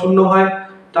 3 সব শূন্য হয়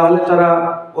তাহলে তারা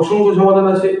অসংখ্য সমাধান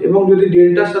আছে, এবং যদি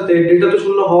ডেল্টার সাথে ডেল্টা তো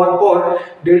শূন্য হওয়ার পর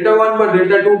ডেল্টা 1 বা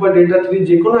ডেল্টা 2 বা ডেল্টা 3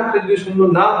 যে কোনো একটা যদি শূন্য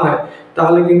না হয়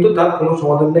তাহলে কিন্তু তার কোনো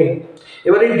সমাধান নেই।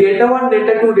 এবার এই ডেল্টা 1,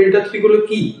 ডেল্টা 2, ডেল্টা 3 গুলো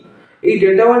কি? এই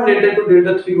ডেল্টা 1, ডেল্টা 2,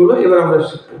 ডেল্টা 3 গুলো এবার আমরা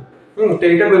শিখবো। তো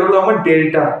এটা বেরোলো আমার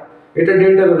ডেল্টা, এটা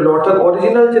ডেল্টা বেরোলো, অর্থাৎ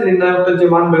অরিজিনাল যে নির্ণায়কটার যে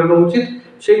মান বেরোনো উচিত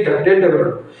সেইটা ডেল্টা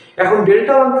বেরোলো। এখন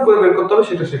ডেল্টা 1 কি করে বের করতে হবে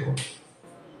সেটা শেখো।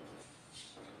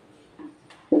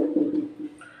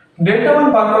 ডেল্টা 1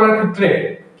 বার করার ক্ষেত্রে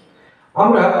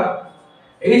আমরা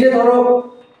এই যে ধরো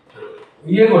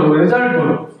ইয়েগুলো,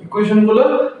 রেজাল্টগুলো, ইকুয়েশনগুলো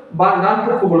বা ডান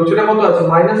পক্ষগুলো, সেটা কত আছে?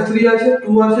 -3 আছে,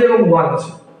 2 আছে এবং 1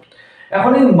 আছে।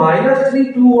 এখন এই -3,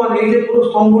 2, 1 এই যে পুরো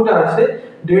স্তম্ভটা আছে,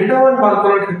 ডেল্টা 1 বার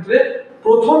করার ক্ষেত্রে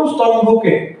প্রথম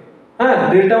স্তম্ভকে, হ্যাঁ,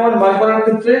 ডেল্টা 1 বার করার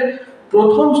ক্ষেত্রে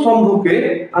প্রথম স্তম্ভকে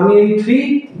আমি এই -3,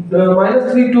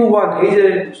 2, 1 এই যে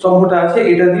স্তম্ভটা আছে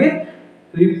এটা দিয়ে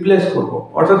রিপ্লেস করব,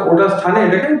 অর্থাৎ ওটার স্থানে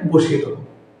এটাকে বসিয়ে দেবো।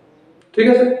 ঠিক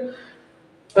আছে,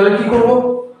 তাহলে কি করব?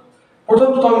 প্রথম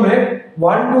স্তম্ভে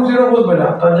 1 2 0 বসবে না,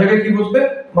 তার জায়গায় কি বসবে?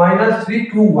 -3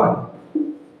 2 1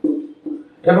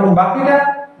 এবং বাকিটা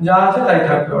যা আছে তাই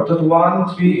থাকবে, অর্থাৎ 1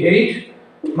 3 8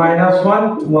 -1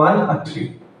 1 আর 3।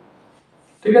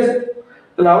 ঠিক আছে,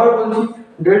 তাহলে আবার বলছি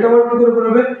ডেল্টা 1 কি করে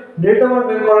বেরোবে? ডেল্টা 1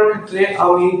 বের করার ক্ষেত্রে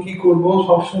আমি কি করব?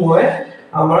 সব সময়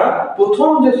আমরা প্রথম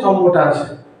যে স্তম্ভটা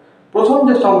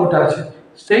আছে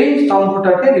সেই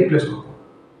স্তম্ভটাকে রিপ্লেস করব।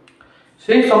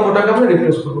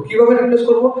 কিভাবে রিপ্লেস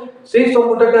করব? সেই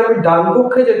স্তম্ভটাকে আমি ডান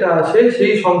পক্ষে যেটা আছে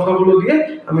সেই সংখ্যাগুলো দিয়ে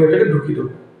আমি এটাকে ঢুকিয়ে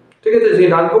দেবো। ঠিক আছে, সেই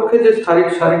ডান পক্ষে যে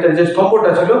সারিটা যে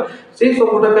স্তম্ভটা ছিল সেই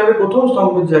স্তম্ভটাকে আমি প্রথম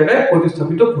স্তম্ভের জায়গায়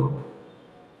প্রতিস্থাপিত করব।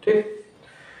 ঠিক,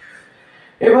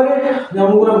 এবারে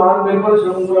যেমন করে মান বের করে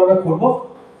সেরকম করে আমরা করব,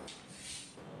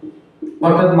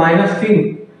 অর্থাৎ -3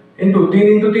 ইনটু 3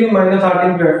 ইনটু 3 -8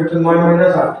 ইনটু 1, অর্থাৎ 9 -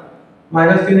 8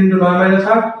 -3 into 9 -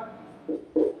 8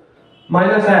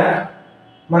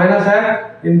 -1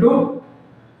 into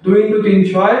 2 into 3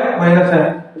 6 -1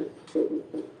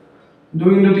 2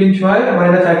 into 3 6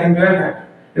 -1 into 1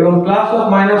 এবং প্লাস অফ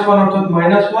 -1 অর্থাৎ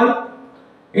 -1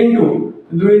 ইনটু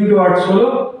 2 ইনটু 8 16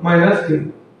 -3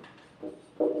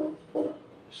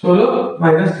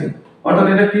 -3, অর্থাৎ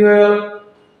এটা কি হয়ে গেল?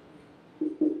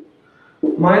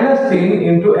 -3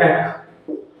 ইনটু 1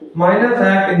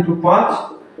 -1 ইনটু 5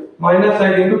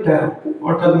 -1 ইনটু 13,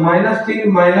 অর্থাৎ -3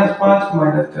 -5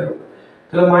 -13।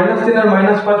 তাহলে -3 আর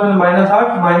 -5 মানে -8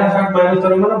 -8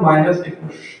 -13 মানে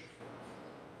 -21।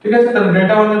 ঠিক আছে, তাহলে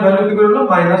ডেল্টা 1 এর ভ্যালু কি বেরোলো?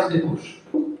 -21।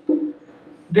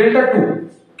 ডেল্টা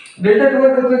 2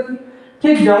 এর ক্ষেত্রে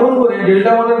ঠিক যেমন করে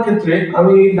ডেল্টা 1 এর ক্ষেত্রে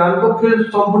আমি ডান পক্ষের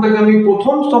স্তম্ভটাকে আমি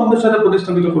প্রথম স্তম্ভের সাথে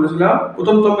প্রতিস্থাপিত করেছিলাম,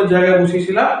 প্রথম স্তম্ভের জায়গায়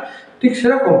বসিয়েছিলাম, ঠিক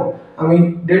সেরকম আমি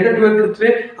ডেল্টা 2 এর ক্ষেত্রে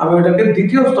আমি ওটাকে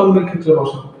দ্বিতীয় স্তম্ভের ক্ষেত্রে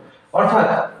বসাবো। অর্থাৎ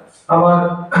আমার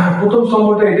প্রথম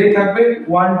স্তম্ভটা এটাই থাকবে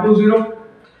 1 2 0,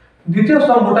 দ্বিতীয়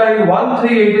স্তম্ভটা এই 1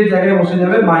 3 8 এর জায়গায় বসে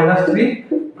যাবে -3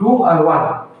 2 আর 1,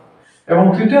 এবং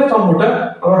তৃতীয় স্তম্ভটা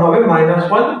আমার হবে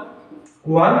 -1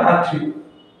 1 আর 3।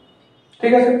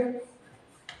 ঠিক আছে,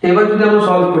 এবার যদি আমরা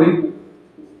সলভ করি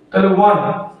তাহলে 1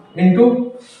 into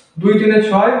 2 3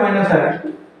 6 -1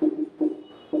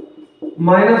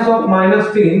 minus of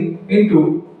 -3 into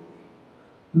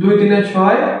 2 3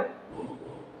 6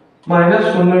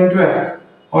 -0 into 1,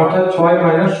 অর্থাৎ 6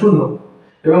 -0,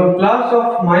 এবং plus of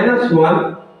 -1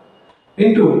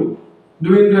 into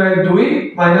 2 into 1 2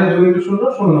 -2 into 0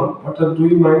 0, অর্থাৎ 2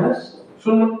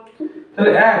 -0।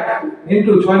 তাহলে 1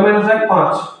 ইনটু 6 - 1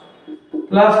 5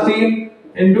 প্লাস 3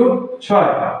 ইনটু 6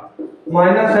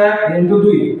 -1 ইনটু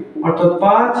 2, অর্থাৎ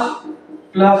 5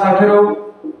 প্লাস 18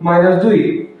 -2,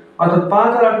 অর্থাৎ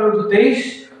 5 আর 18 তো 23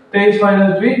 23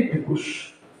 - 2 21।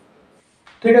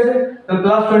 ঠিক আছে, তাহলে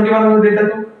প্লাস 21 হলো ডেল্টা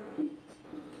 2।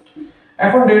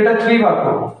 এখন ডেল্টা 3 বার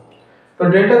করব। তো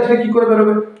ডেল্টা 3 কি করে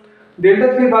বেরোবে? ডেল্টা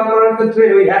 3 বার করার ক্ষেত্রে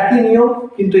ওই একই নিয়ম,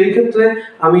 কিন্তু এই ক্ষেত্রে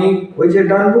আমি ওই যে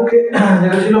ডান পক্ষে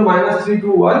যেটা ছিল -3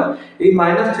 2 1, এই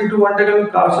 -3 2 1 টাকে আমি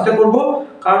কার সাথে করব?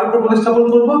 কার উপর প্রতিস্থাপন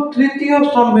করব? তৃতীয়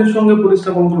স্তম্ভের সঙ্গে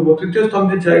প্রতিস্থাপন করব। তৃতীয়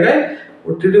স্তম্ভের জায়গায়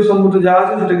ওই তৃতীয় স্তম্ভটা যা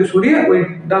আছে সেটাকে সরিয়ে ওই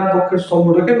ডান পক্ষের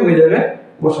স্তম্ভটাকে ওই জায়গায়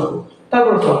বসাবো,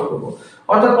 তারপর সলভ করব।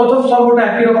 অর্থাৎ প্রথম স্তম্ভটা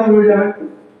একই রকম হয়ে যাবে,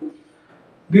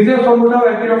 দ্বিতীয় স্তম্ভটাও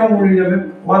একই রকম হয়ে যাবে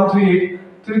 138।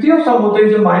 তৃতীয় স্তম্ভতে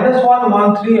যে -1 1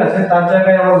 3 আছে তার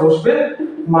জায়গায় আমার বসবে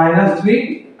 -3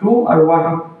 2 আর 1।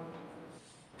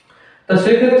 তা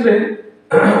সেক্ষেত্রে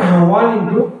 1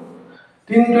 ইন্টু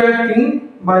 3 2 1 3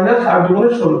 মাইনাস 8 2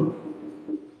 16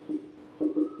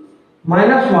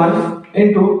 -1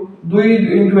 ইন্টু 2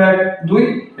 ইন্টু 1 2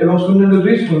 এবং 0 ইন্টু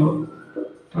 2 0,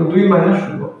 তো 2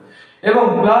 -0 এবং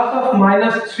প্লাস অফ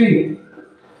 -3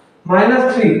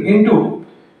 ইন্টু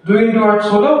 2 ইন্টু 8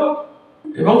 16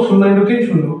 এবং 0 ইন্টু 3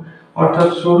 0, অর্থাৎ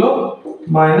 16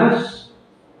 মাইনাস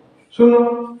 0।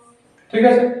 ঠিক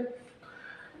আছে,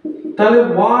 তাহলে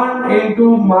 1 ইন্টু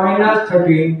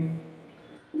 -13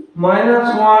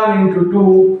 -1 ইন্টু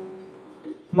 2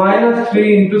 -3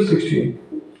 ইন্টু 16।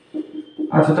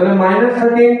 আচ্ছা, তাহলে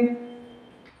 -13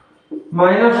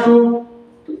 -2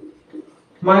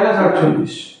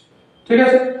 -48। ঠিক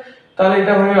আছে, তাহলে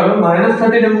এটা হয়ে গেল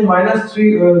 -13 এবং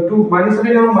 -2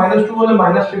 -13 এবং -2 হলে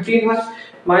 -15 হয়,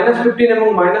 -15 এবং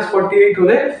 -48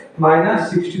 হলে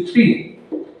 -63।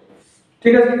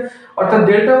 ঠিক আছে, অর্থাৎ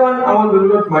ডেল্টা 1 আমার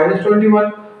বেরোলো -21,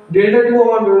 ডেল্টা 2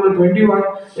 আমার বেরোলো 21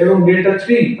 এবং ডেল্টা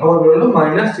 3 আমার বেরোলো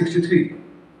 -63।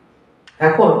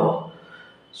 এখন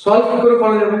সলভ কি করে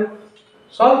করা যাবে?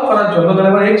 সলভ করার জন্য তাহলে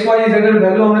এবার x y z এর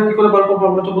ভ্যালু আমরা কি করে বার করব?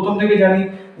 আমরা তো প্রথম থেকে জানি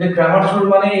যে গ্রামার রুল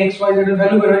মানে x y z এর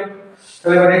ভ্যালু বেরোয়।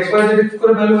 তাহলে এবার x y z এর কি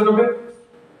করে ভ্যালু বেরোবে?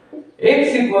 x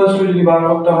ইকুয়ালস টু যদি বার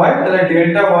করতে হয় তাহলে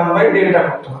ডেল্টা 1 বাই ডেল্টা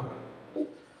করতে হবে,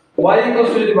 y ইকুয়ালস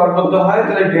টু যদি বার করতে হয়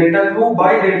তাহলে ডেল্টা 2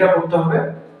 বাই ডেল্টা করতে হবে,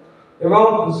 এবং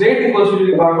z ইকুয়ালস টু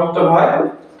যদি বার করতে হয়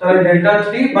তাহলে ডেল্টা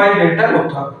 3 বাই ডেল্টা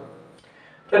করতে হবে।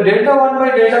 তো ডেল্টা 1 বাই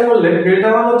ডেল্টা করলে ডেল্টা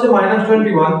 1 হচ্ছে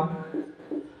 -21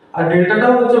 আর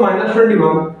ডেল্টাটাও হচ্ছে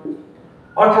 -21,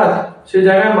 অর্থাৎ সেই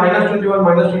জায়গায়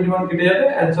 -21 কেটে যাবে,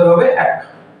 অ্যানসার হবে 1।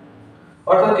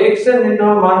 অর্থাৎ x এর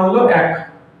নির্ণয় মান হলো 1,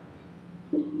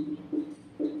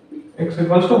 x =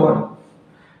 1।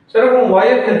 সেরকম y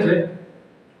এর ক্ষেত্রে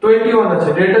 21 আছে,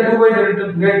 ডেল্টা 2 বাই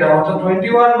ডেল্টা অর্থাৎ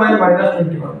 21 বাই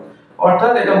 -21,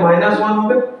 অর্থাৎ এটা -1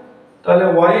 হবে, তাহলে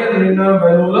y এর নির্ণয়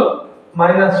ভ্যালু হলো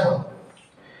 -1।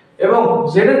 এবং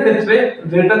z এর ক্ষেত্রে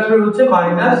ডেল্টা 3 হচ্ছে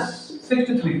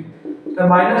 -63, তাহলে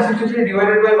 -63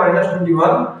 ডিভাইডেড বাই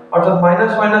 -21, অর্থাৎ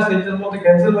মাইনাস মাইনাস নিজেদের মধ্যে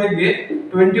ক্যান্সেল হয়ে গিয়ে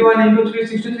 21 ইনটু 3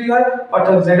 63 হয়,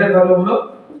 অর্থাৎ z এর ভ্যালু হলো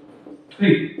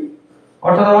 3।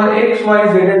 অর্থাৎ আমার x y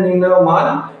z এর নির্ণয় মান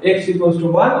x =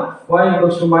 1, y =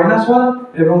 -1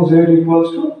 এবং z =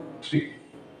 3।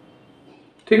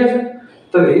 ঠিক আছে,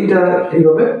 তাহলে এইটা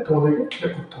এইভাবে তোমাদেরকে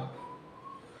চেক করতে হবে।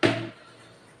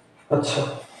 আচ্ছা,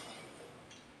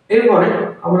 এরপরে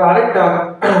আমরা আরেকটা,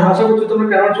 আশা করছি তোমরা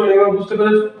কেমন চলে এবার বুঝতে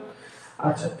পেরেছো।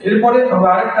 আচ্ছা, এরপরে আমরা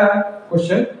আরেকটা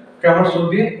কোশ্চেন গ্রামার সলভ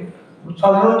দিয়ে,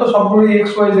 সাধারণত সবগুলো x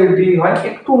y z দিয়ে হয়,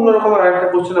 একটু অন্যরকম আরেকটা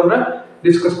কোশ্চেন আমরা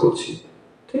ডিসকাস করছি।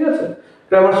 ঠিক আছে,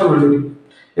 গ্রামার সলভ রিলেটেড,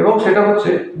 এবং সেটা হচ্ছে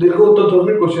দীর্ঘ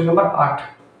উত্তরধর্মী কোশ্চেন নাম্বার 8।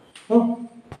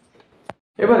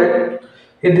 এবারে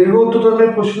এই দীর্ঘ উত্তরধর্মী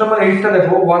কোশ্চেন নাম্বার 8টা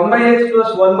দেখো, 1/x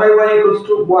 + 1/y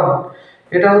 = 1,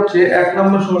 এটা হচ্ছে 1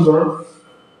 নম্বর সমীকরণ।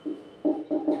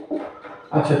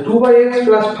 আচ্ছা, 2/x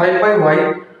 + 5/y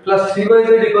 + 3/z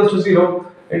 = 0,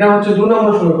 এটা হচ্ছে 2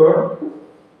 নম্বর সমীকরণ।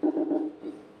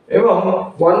 এবং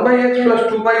 1/x +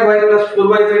 2/y +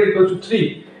 4/z = 3,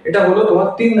 এটা হলো তোমার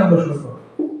 3 নম্বর সমীকরণ।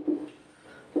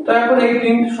 তো এখন এই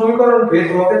তিনটি সমীকরণকে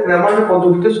তোমাকে গ্রামারের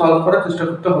পদ্ধতিতে সলভ করার চেষ্টা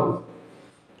করতে হবে।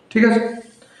 ঠিক আছে,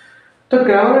 তো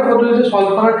গ্রামারের পদ্ধতিতে সলভ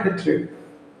করার ক্ষেত্রে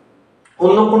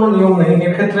অন্য কোনো নিয়ম নেই।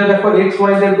 এর ক্ষেত্রে দেখো x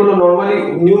y z গুলো নরমালি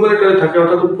নিউমারেটরে থাকে,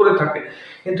 অর্থাৎ উপরে থাকে,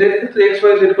 কিন্তু এর ক্ষেত্রে x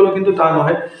y z গুলো কিন্তু তা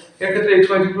নয়, এর ক্ষেত্রে x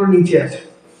y z গুলো নিচে আছে।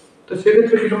 তো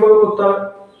সেক্ষেত্রে কিভাবে করতে হবে?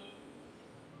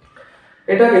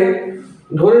 এটাকে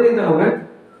ধরে নিতে হবে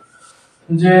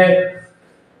যে,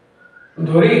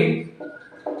 ধরি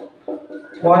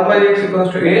 1/x =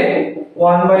 a,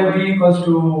 1/b =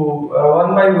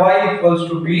 1/y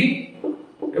 = b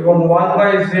এবং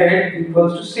 1/z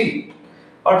 = c।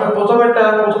 অর্থাৎ প্রথম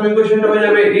ইকুয়েশনটা হয়ে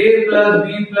যাবে a + b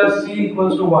 + c =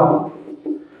 1,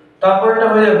 তারপরটা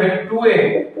হয়ে যাবে 2a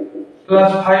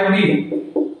 + 5b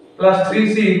 +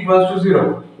 3c = 0,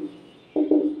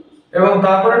 এবং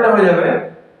তারপরটা হয়ে যাবে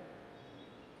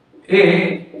a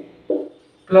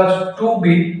 + 2b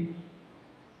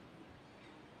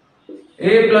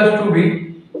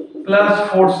 +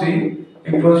 4c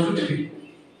 = 3।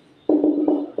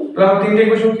 তাহলে তিনটে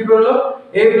ইকুয়েশন কি বেরোলো?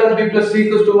 a + b + c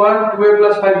 = 1, 2a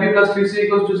 + 5b + 3c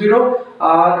 = 0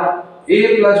 R a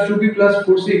 + 2b +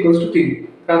 4c = 3।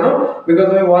 কেন? বিকজ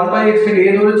আমি 1/x থেকে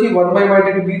a ধরেছি, 1/y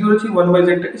থেকে b ধরেছি, 1/z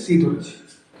থেকে c ধরেছি।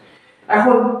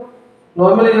 এখন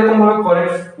নরমালি এরকম ভাবে করে,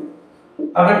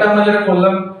 আগেরটা আমরা যেটা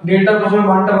করলাম, ডেল্টার প্রথমে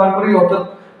মানটা বার করি, অর্থাৎ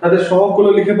তাদের সহগগুলো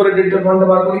লিখে পরে ডেল্টার মানটা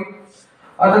বার করি।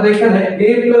 অর্থাৎ এখানে a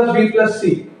plus b plus c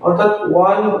অর্থাৎ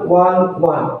 1 1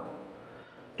 1,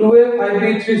 2a 5b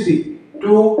 3c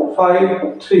 2 5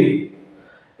 3,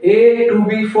 a 2b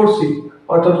 4c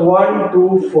অর্থাৎ 1 2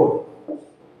 4।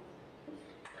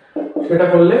 সেটা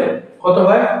করলে কত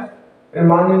হয়, এর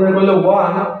মান নির্ণয় করলে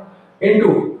 1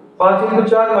 ইনটু 5 ইনটু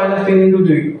 4 মাইনাস 3 ইনটু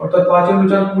 2 অর্থাৎ 5 into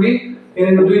 4 20, 3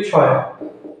 into 2 6,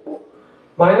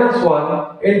 minus 1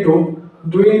 into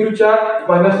 2 into 4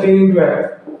 minus 3 into 1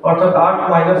 অর্থাৎ 8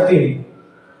 minus 3,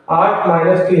 8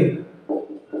 minus 3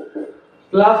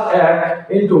 plus 1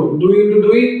 into 2 into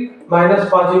 2 minus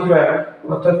 5 into 1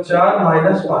 অর্থাৎ 4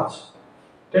 মাইনাস 5।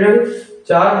 ঠিক আছে,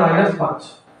 4 মাইনাস 5।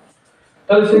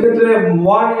 তাহলে সেক্ষেত্রে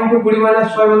 1 ইনটু 20 মাইনাস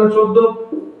 6 মানে 14,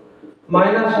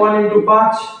 মাইনাস 1 ইনটু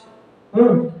 5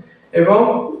 এবং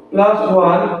প্লাস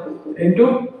 1 ইনটু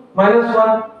মাইনাস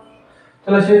 1।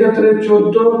 তাহলে সেক্ষেত্রে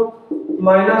 14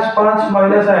 মাইনাস 5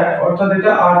 মাইনাস 1 অর্থাৎ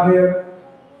এটা 8 হয়ে যাবে।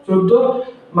 14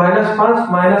 মাইনাস 5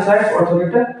 মাইনাস 1 অর্থাৎ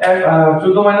এটা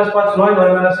 14 মাইনাস 5 9,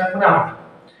 9 মাইনাস 1 মানে 8।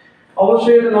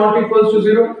 অবশ্যই এটা নট ইকুয়ালস টু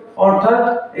 0 অর্থাৎ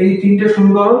এই তিনটে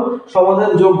সমীকরণ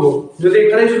সমাধানযোগ্য। যদি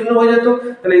এখানেই শূন্য হয়ে যেত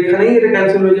তাহলে এখানেই এটা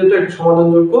ক্যান্সেল হয়ে যেত, এটা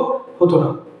সমাধানযোগ্য হতো না।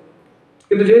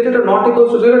 কিন্তু যেহেতু এটা নট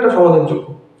ইকুয়ালস টু 0 এটা সমাধানযোগ্য।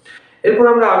 এরপর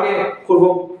আমরা আগে করব।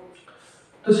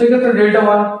 তো সেক্ষেত্রে ডেল্টা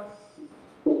 1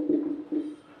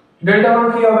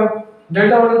 কি হবে?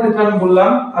 ডেল্টা 1 এর ক্ষেত্রে আমি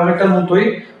বললাম আগেরটার মতোই,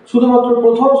 শুধুমাত্র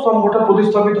প্রথম স্তম্ভটা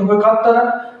প্রতিস্থাপিত হবে কার দ্বারা?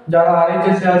 যারা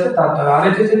আরএইচএস এ আছে তার দ্বারা।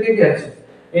 আরএইচএস এ কে আছে?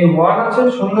 এই 1 আছে,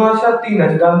 0 আছে আর 3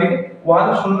 আছে ডান দিকে। 1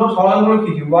 0 সমাধানগুলো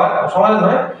কি কি? 1 সমাধান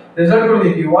নয়, রেজাল্টগুলো কি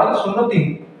কি? 1 0 3।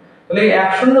 তাহলে এই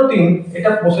 1 0 3 এটা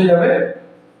বসে যাবে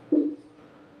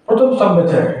প্রথম স্তম্ভের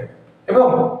জায়গায়, এবং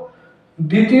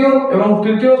দ্বিতীয় এবং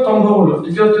তৃতীয় স্তম্ভগুলো,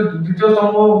 দ্বিতীয়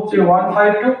স্তম্ভ হচ্ছে 1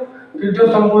 5 2, তৃতীয়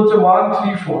স্তম্ভ হচ্ছে 1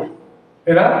 3 4,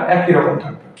 এরা একই রকম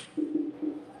থাকবে।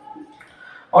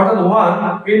 অর্থাৎ 1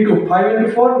 into 5 into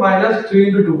 4 minus 3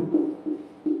 into 2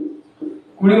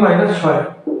 20 minus 6,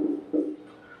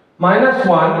 minus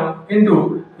 1 into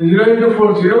 0 into 4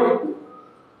 0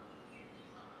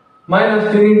 minus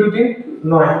 3 into 3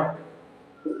 9,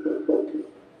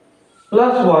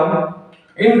 plus 1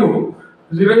 into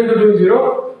 0 into 2 0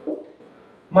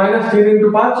 minus 3 into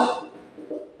 5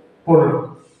 15।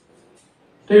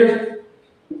 ঠিক আছে,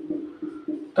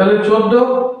 তাহলে 14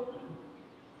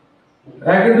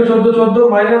 1 ইনটু 14 14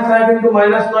 মাইনাস 1 ইনটু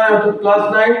মাইনাস 9 অর্থাৎ প্লাস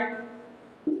 9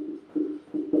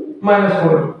 মাইনাস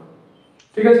 15।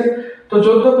 ঠিক আছে, তো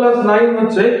 14 প্লাস 9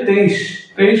 হচ্ছে 23,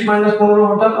 23 মাইনাস 15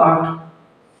 অর্থাৎ 8।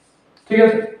 ঠিক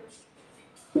আছে,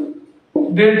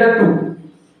 ডেল্টা 2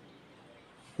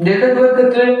 এর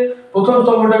ক্ষেত্রে প্রথম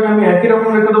স্তম্ভটাকে আমি একই রকম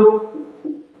রেখে দেবো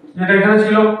যেটা এখানে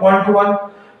ছিল 1 to 1,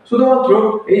 শুধুমাত্র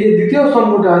এই যে দ্বিতীয়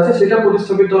স্তম্ভটা আছে সেটা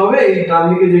প্রতিস্থাপিত হবে এই ডান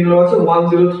দিকে যেগুলো আছে 1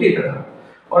 0 3 এটা দ্বারা।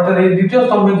 অর্থাৎ এই দ্বিতীয়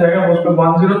স্তম্ভের জায়গায় বসবে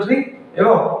 1 0 3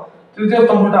 এবং তৃতীয়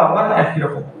স্তম্ভটা আবার একই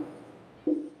রকম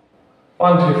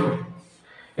 1 3 4।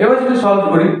 এবার যদি সলভ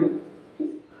করি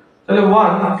তাহলে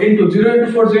 1 into 0 into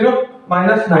 4 0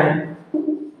 minus 9,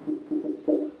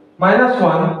 minus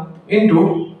 1 into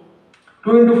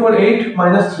 2 into 4 8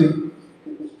 minus 3,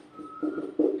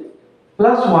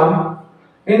 plus 1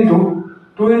 into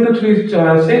 2 into 3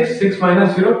 6 6 minus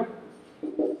 0।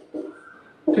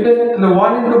 ঠিক আছে, তাহলে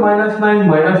 1 into minus 9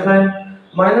 minus 9,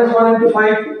 minus 1 into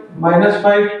 5 minus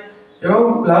 5 এবং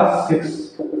plus 6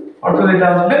 অর্থাৎ এটা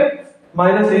আসবে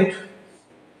minus 8।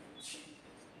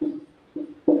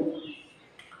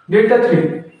 ডেল্টা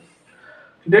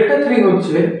 3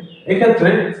 হচ্ছে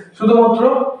এক্ষেত্রে শুধুমাত্র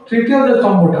তৃতীয় যে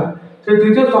স্তম্ভটা, সেই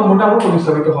তৃতীয় স্তম্ভটা আমার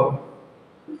প্রতিস্থাপিত হবে।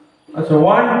 আচ্ছা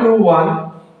 1 2 1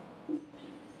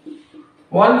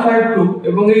 1 5 2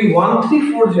 এবং এই 1 3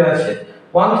 4 যে আছে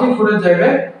 1 3 4 এর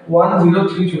জায়গায় 1 0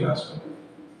 3 চলে আসবে।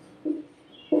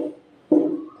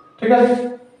 ঠিক আছে,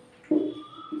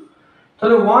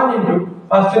 তাহলে 1 into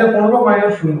 5 3 15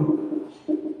 minus 0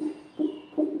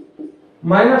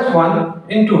 minus 1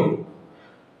 into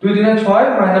 2 3 6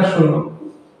 minus 0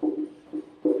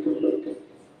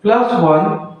 plus 1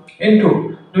 into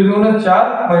 2 2 4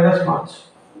 minus 5,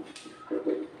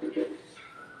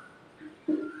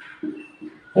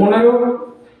 15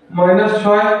 minus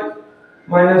 6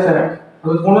 minus 1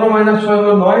 অর্থাৎ 15 মাইনাস 6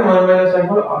 হলো 9, 9 মাইনাস 1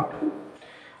 হলো 8।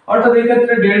 অর্থাৎ এই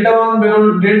ক্ষেত্রে ডেল্টা 1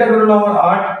 বেরোলো আমার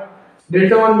 8,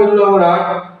 ডেল্টা 1 বেরোলো আমার 8,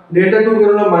 ডেল্টা 2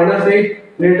 বেরোলো মাইনাস 8,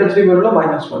 ডেল্টা 3 বেরোলো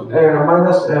মাইনাস 1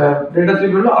 মাইনাস ডেল্টা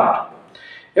 3 বেরোলো 8।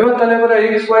 এবার তাহলে আমরা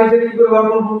x y z কি করে বার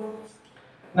করব?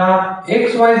 না x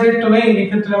y z তো নেই, এই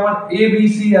ক্ষেত্রে আমার a b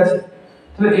c আছে।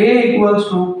 তাহলে a equals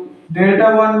to delta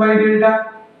 1 by delta,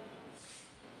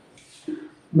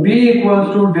 b equals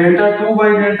to delta 2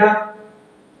 by delta,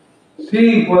 c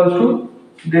equals to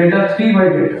delta 3 by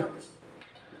delta।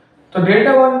 তো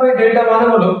ডেল্টা 1 বাই ডেল্টা মানে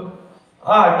হলো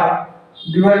 8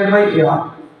 ডিভাইডেড বাই 8,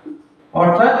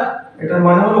 অর্থাৎ এটার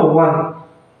মানে হলো 1।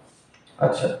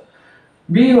 আচ্ছা,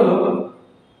 বি হলো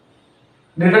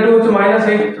ডেল্টা 2 হচ্ছে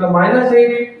 -8, তাহলে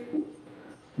 -8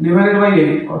 ডিভাইডেড বাই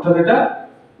 8, অর্থাৎ এটা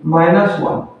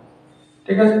 -1,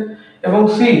 ঠিক আছে। এবং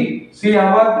সি,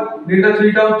 আবার ডেল্টা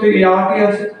 3 টা হচ্ছে এই 8ই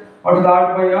আছে, অর্থাৎ 8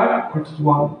 বাই 8 অর্থাৎ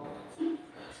 1।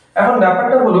 এখন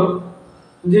ব্যাপারটা হলো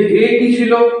যে এ কি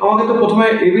ছিল, আমাকে তো প্রথমে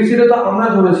এবিসি টা তো আমরা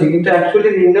ধরেছি, কিন্তু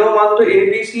অ্যাকচুয়ালি নির্ণয় মান তো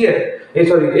এবিসি এর,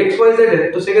 এক্স ওয়াই জেড এর,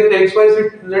 তো সেক্ষেত্রে এক্স ওয়াই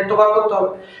জেড তো বার করতে হবে।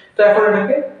 তো এখন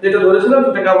এটাকে যেটা ধরেছিলাম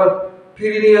সেটাকে আবার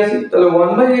ফিরে নিয়ে আসি, তাহলে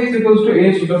 1/x ইকুয়ালস টু a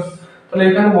ছিল, তাহলে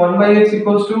এখানে 1/x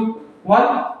ইকুয়ালস টু 1,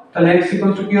 তাহলে x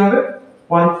ইকুয়ালস টু কি হবে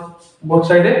 1, বোথ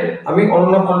সাইডে আমি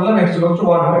গণনা করলাম x ইকুয়ালস টু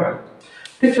 1 হয়ে গেল।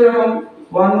 ঠিক সেরকম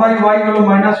 1/y হলো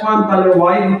 -1, তাহলে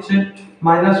y হচ্ছে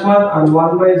 -1, আর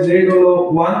 1/z হলো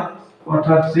 1,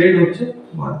 অর্থাৎ z হচ্ছে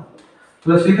 1।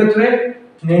 তাহলে সেক্ষেত্রে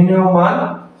নির্ণয় মান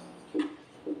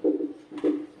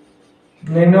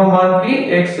কি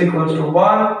x equals to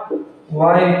 1,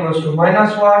 y equals to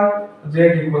 -1, z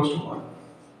equals to 1,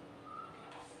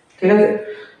 ঠিক আছে।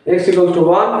 x equals to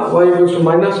 1, y equals to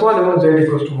 -1 এবং z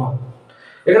equals to 1।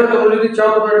 এখানে তোমরা যদি চাও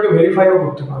তোমরা এটাকে ভেরিফাইও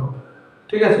করতে পারো,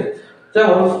 ঠিক আছে।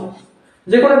 যেমন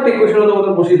যে কোনো একটা ইকুয়েশন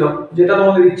তোমাদের বসিয়ে দাও, যেটা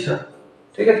তোমাদের ইচ্ছা,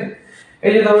 ঠিক আছে।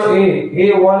 এই যে ধরো a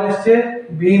 1 এসছে,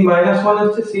 b -1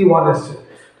 এসছে, c 1 এসছে,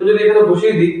 তো যদি এখানে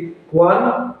বসিয়ে দিই 1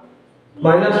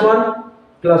 -1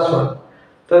 +1,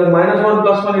 তাহলে -1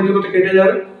 +1 এই দুটোতে কেটে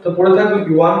যাবে, তো পড়ে থাকবে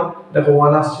কি 1, দেখো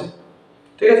 1 আসছে,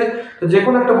 ঠিক আছে। তো যে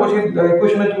কোনো একটা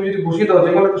ইকুয়েশনে তুমি যদি বসিয়ে দাও,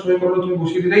 যে কোনো একটা সমীকরণ তুমি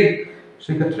বসিয়ে দিলেই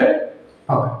সেক্ষেত্রে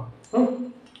পাবে।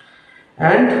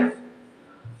 এন্ড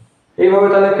এইভাবে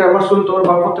তাহলে ক্রামার রুল তোমরা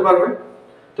বার করতে পারবে।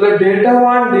 তাহলে ডেল্টা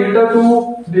 1, ডেল্টা 2,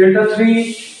 ডেল্টা 3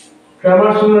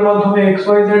 ক্রামার রুলের মাধ্যমে x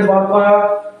y z বার করা,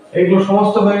 এগুলো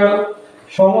সমস্ত হয়ে গেল।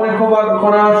 সমরেখ বার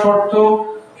করার শর্ত,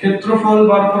 ক্ষেত্রফল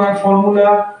বার করার ফর্মুলা,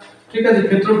 ঠিক আছে।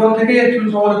 ক্ষেত্রফল থেকেই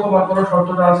অ্যাকচুয়ালি সমরেখ বার করার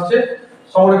শর্তটা আসছে,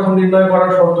 সমরেখ নির্ণয়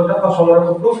করার শর্তটা বা সমরেখ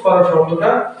প্রুফ করার শর্তটা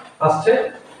আসছে।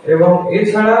 এবং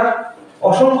এছাড়া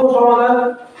অসংখ্য সমাধান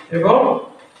এবং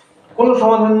কোনো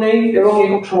সমাধান নেই এবং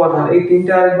একক সমাধান, এই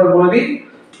তিনটা আরেকবার বলে দিই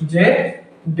যে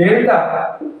ডেল্টা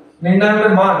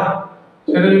নির্ণায়কের মান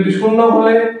সেটা যদি শূন্য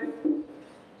হলে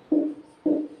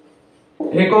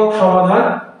একক সমাধান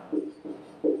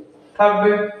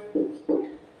থাকবে।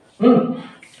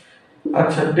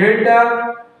 আচ্ছা, delta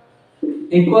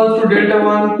equals to delta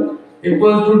 1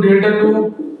 equals to delta 2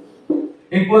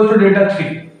 equals to delta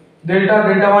 3, delta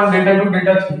 1 delta 2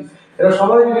 delta 3 এরা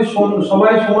সবাই যদি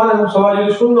সবাই সমান এবং সবাই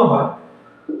যদি শূন্য হয়,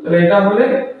 তাহলে এটা হলে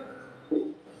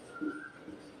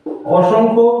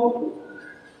অসংখ্য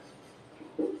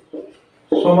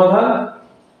সমাধান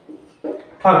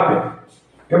থাকবে।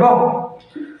 এবং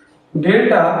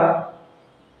ডেল্টা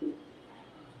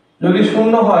যদি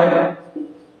শূন্য হয়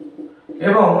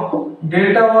এবং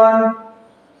delta 1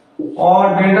 or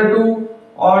delta 2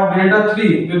 or delta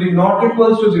 3 যদি নট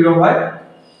ইকুয়ালস টু 0 হয়,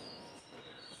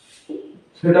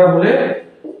 সেটা হলে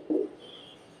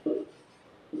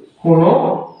কোনো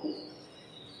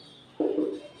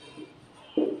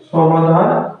সমাধান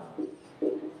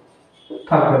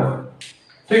থাকবে না,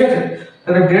 ঠিক আছে।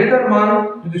 তাহলে ডেল্টার মান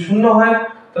যদি শূন্য হয়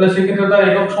তাহলে সেক্ষেত্রে তার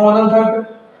একক সমাধান থাকবে।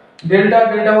 ডেল্টা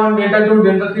 1 ডেল্টা 2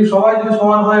 ডেল্টা 3 সবাই যদি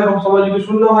সমান হয় এবং সবাই যদি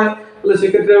শূন্য হয়, তাহলে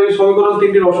সেক্ষেত্রে ওই সমীকরণ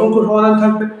তিনটির অসংখ্য সমাধান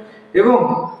থাকবে। এবং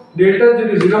ডেল্টা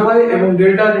যদি 0 হয় এবং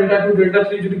ডেল্টা 2 ডেল্টা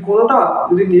 3 যদি কোনোটা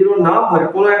যদি 0 না হয়,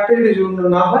 কোনো একটা যদি 0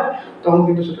 না হয়, তখন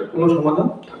কিন্তু সেটা কোনো সমাধান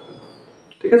থাকবে না,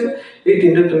 ঠিক আছে। এই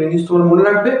তিনটে তুমি জিনিস তোমার মনে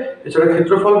রাখবে। এছাড়া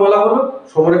ক্ষেত্রফল বলা হলো,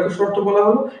 সমরেখ শর্ত বলা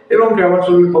হলো এবং ক্রামার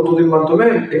রুল পদ্ধতির মাধ্যমে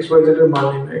x y z এর মান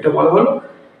নির্ণয় এটা বলা হলো।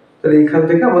 তাহলে এখান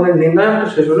থেকে আমাদের নির্ণায়কটা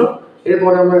শেষ হলো।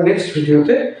 এরপরে আমরা নেক্সট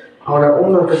ভিডিওতে আমরা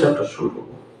অন্য একটা চ্যাপ্টার শুরু করব।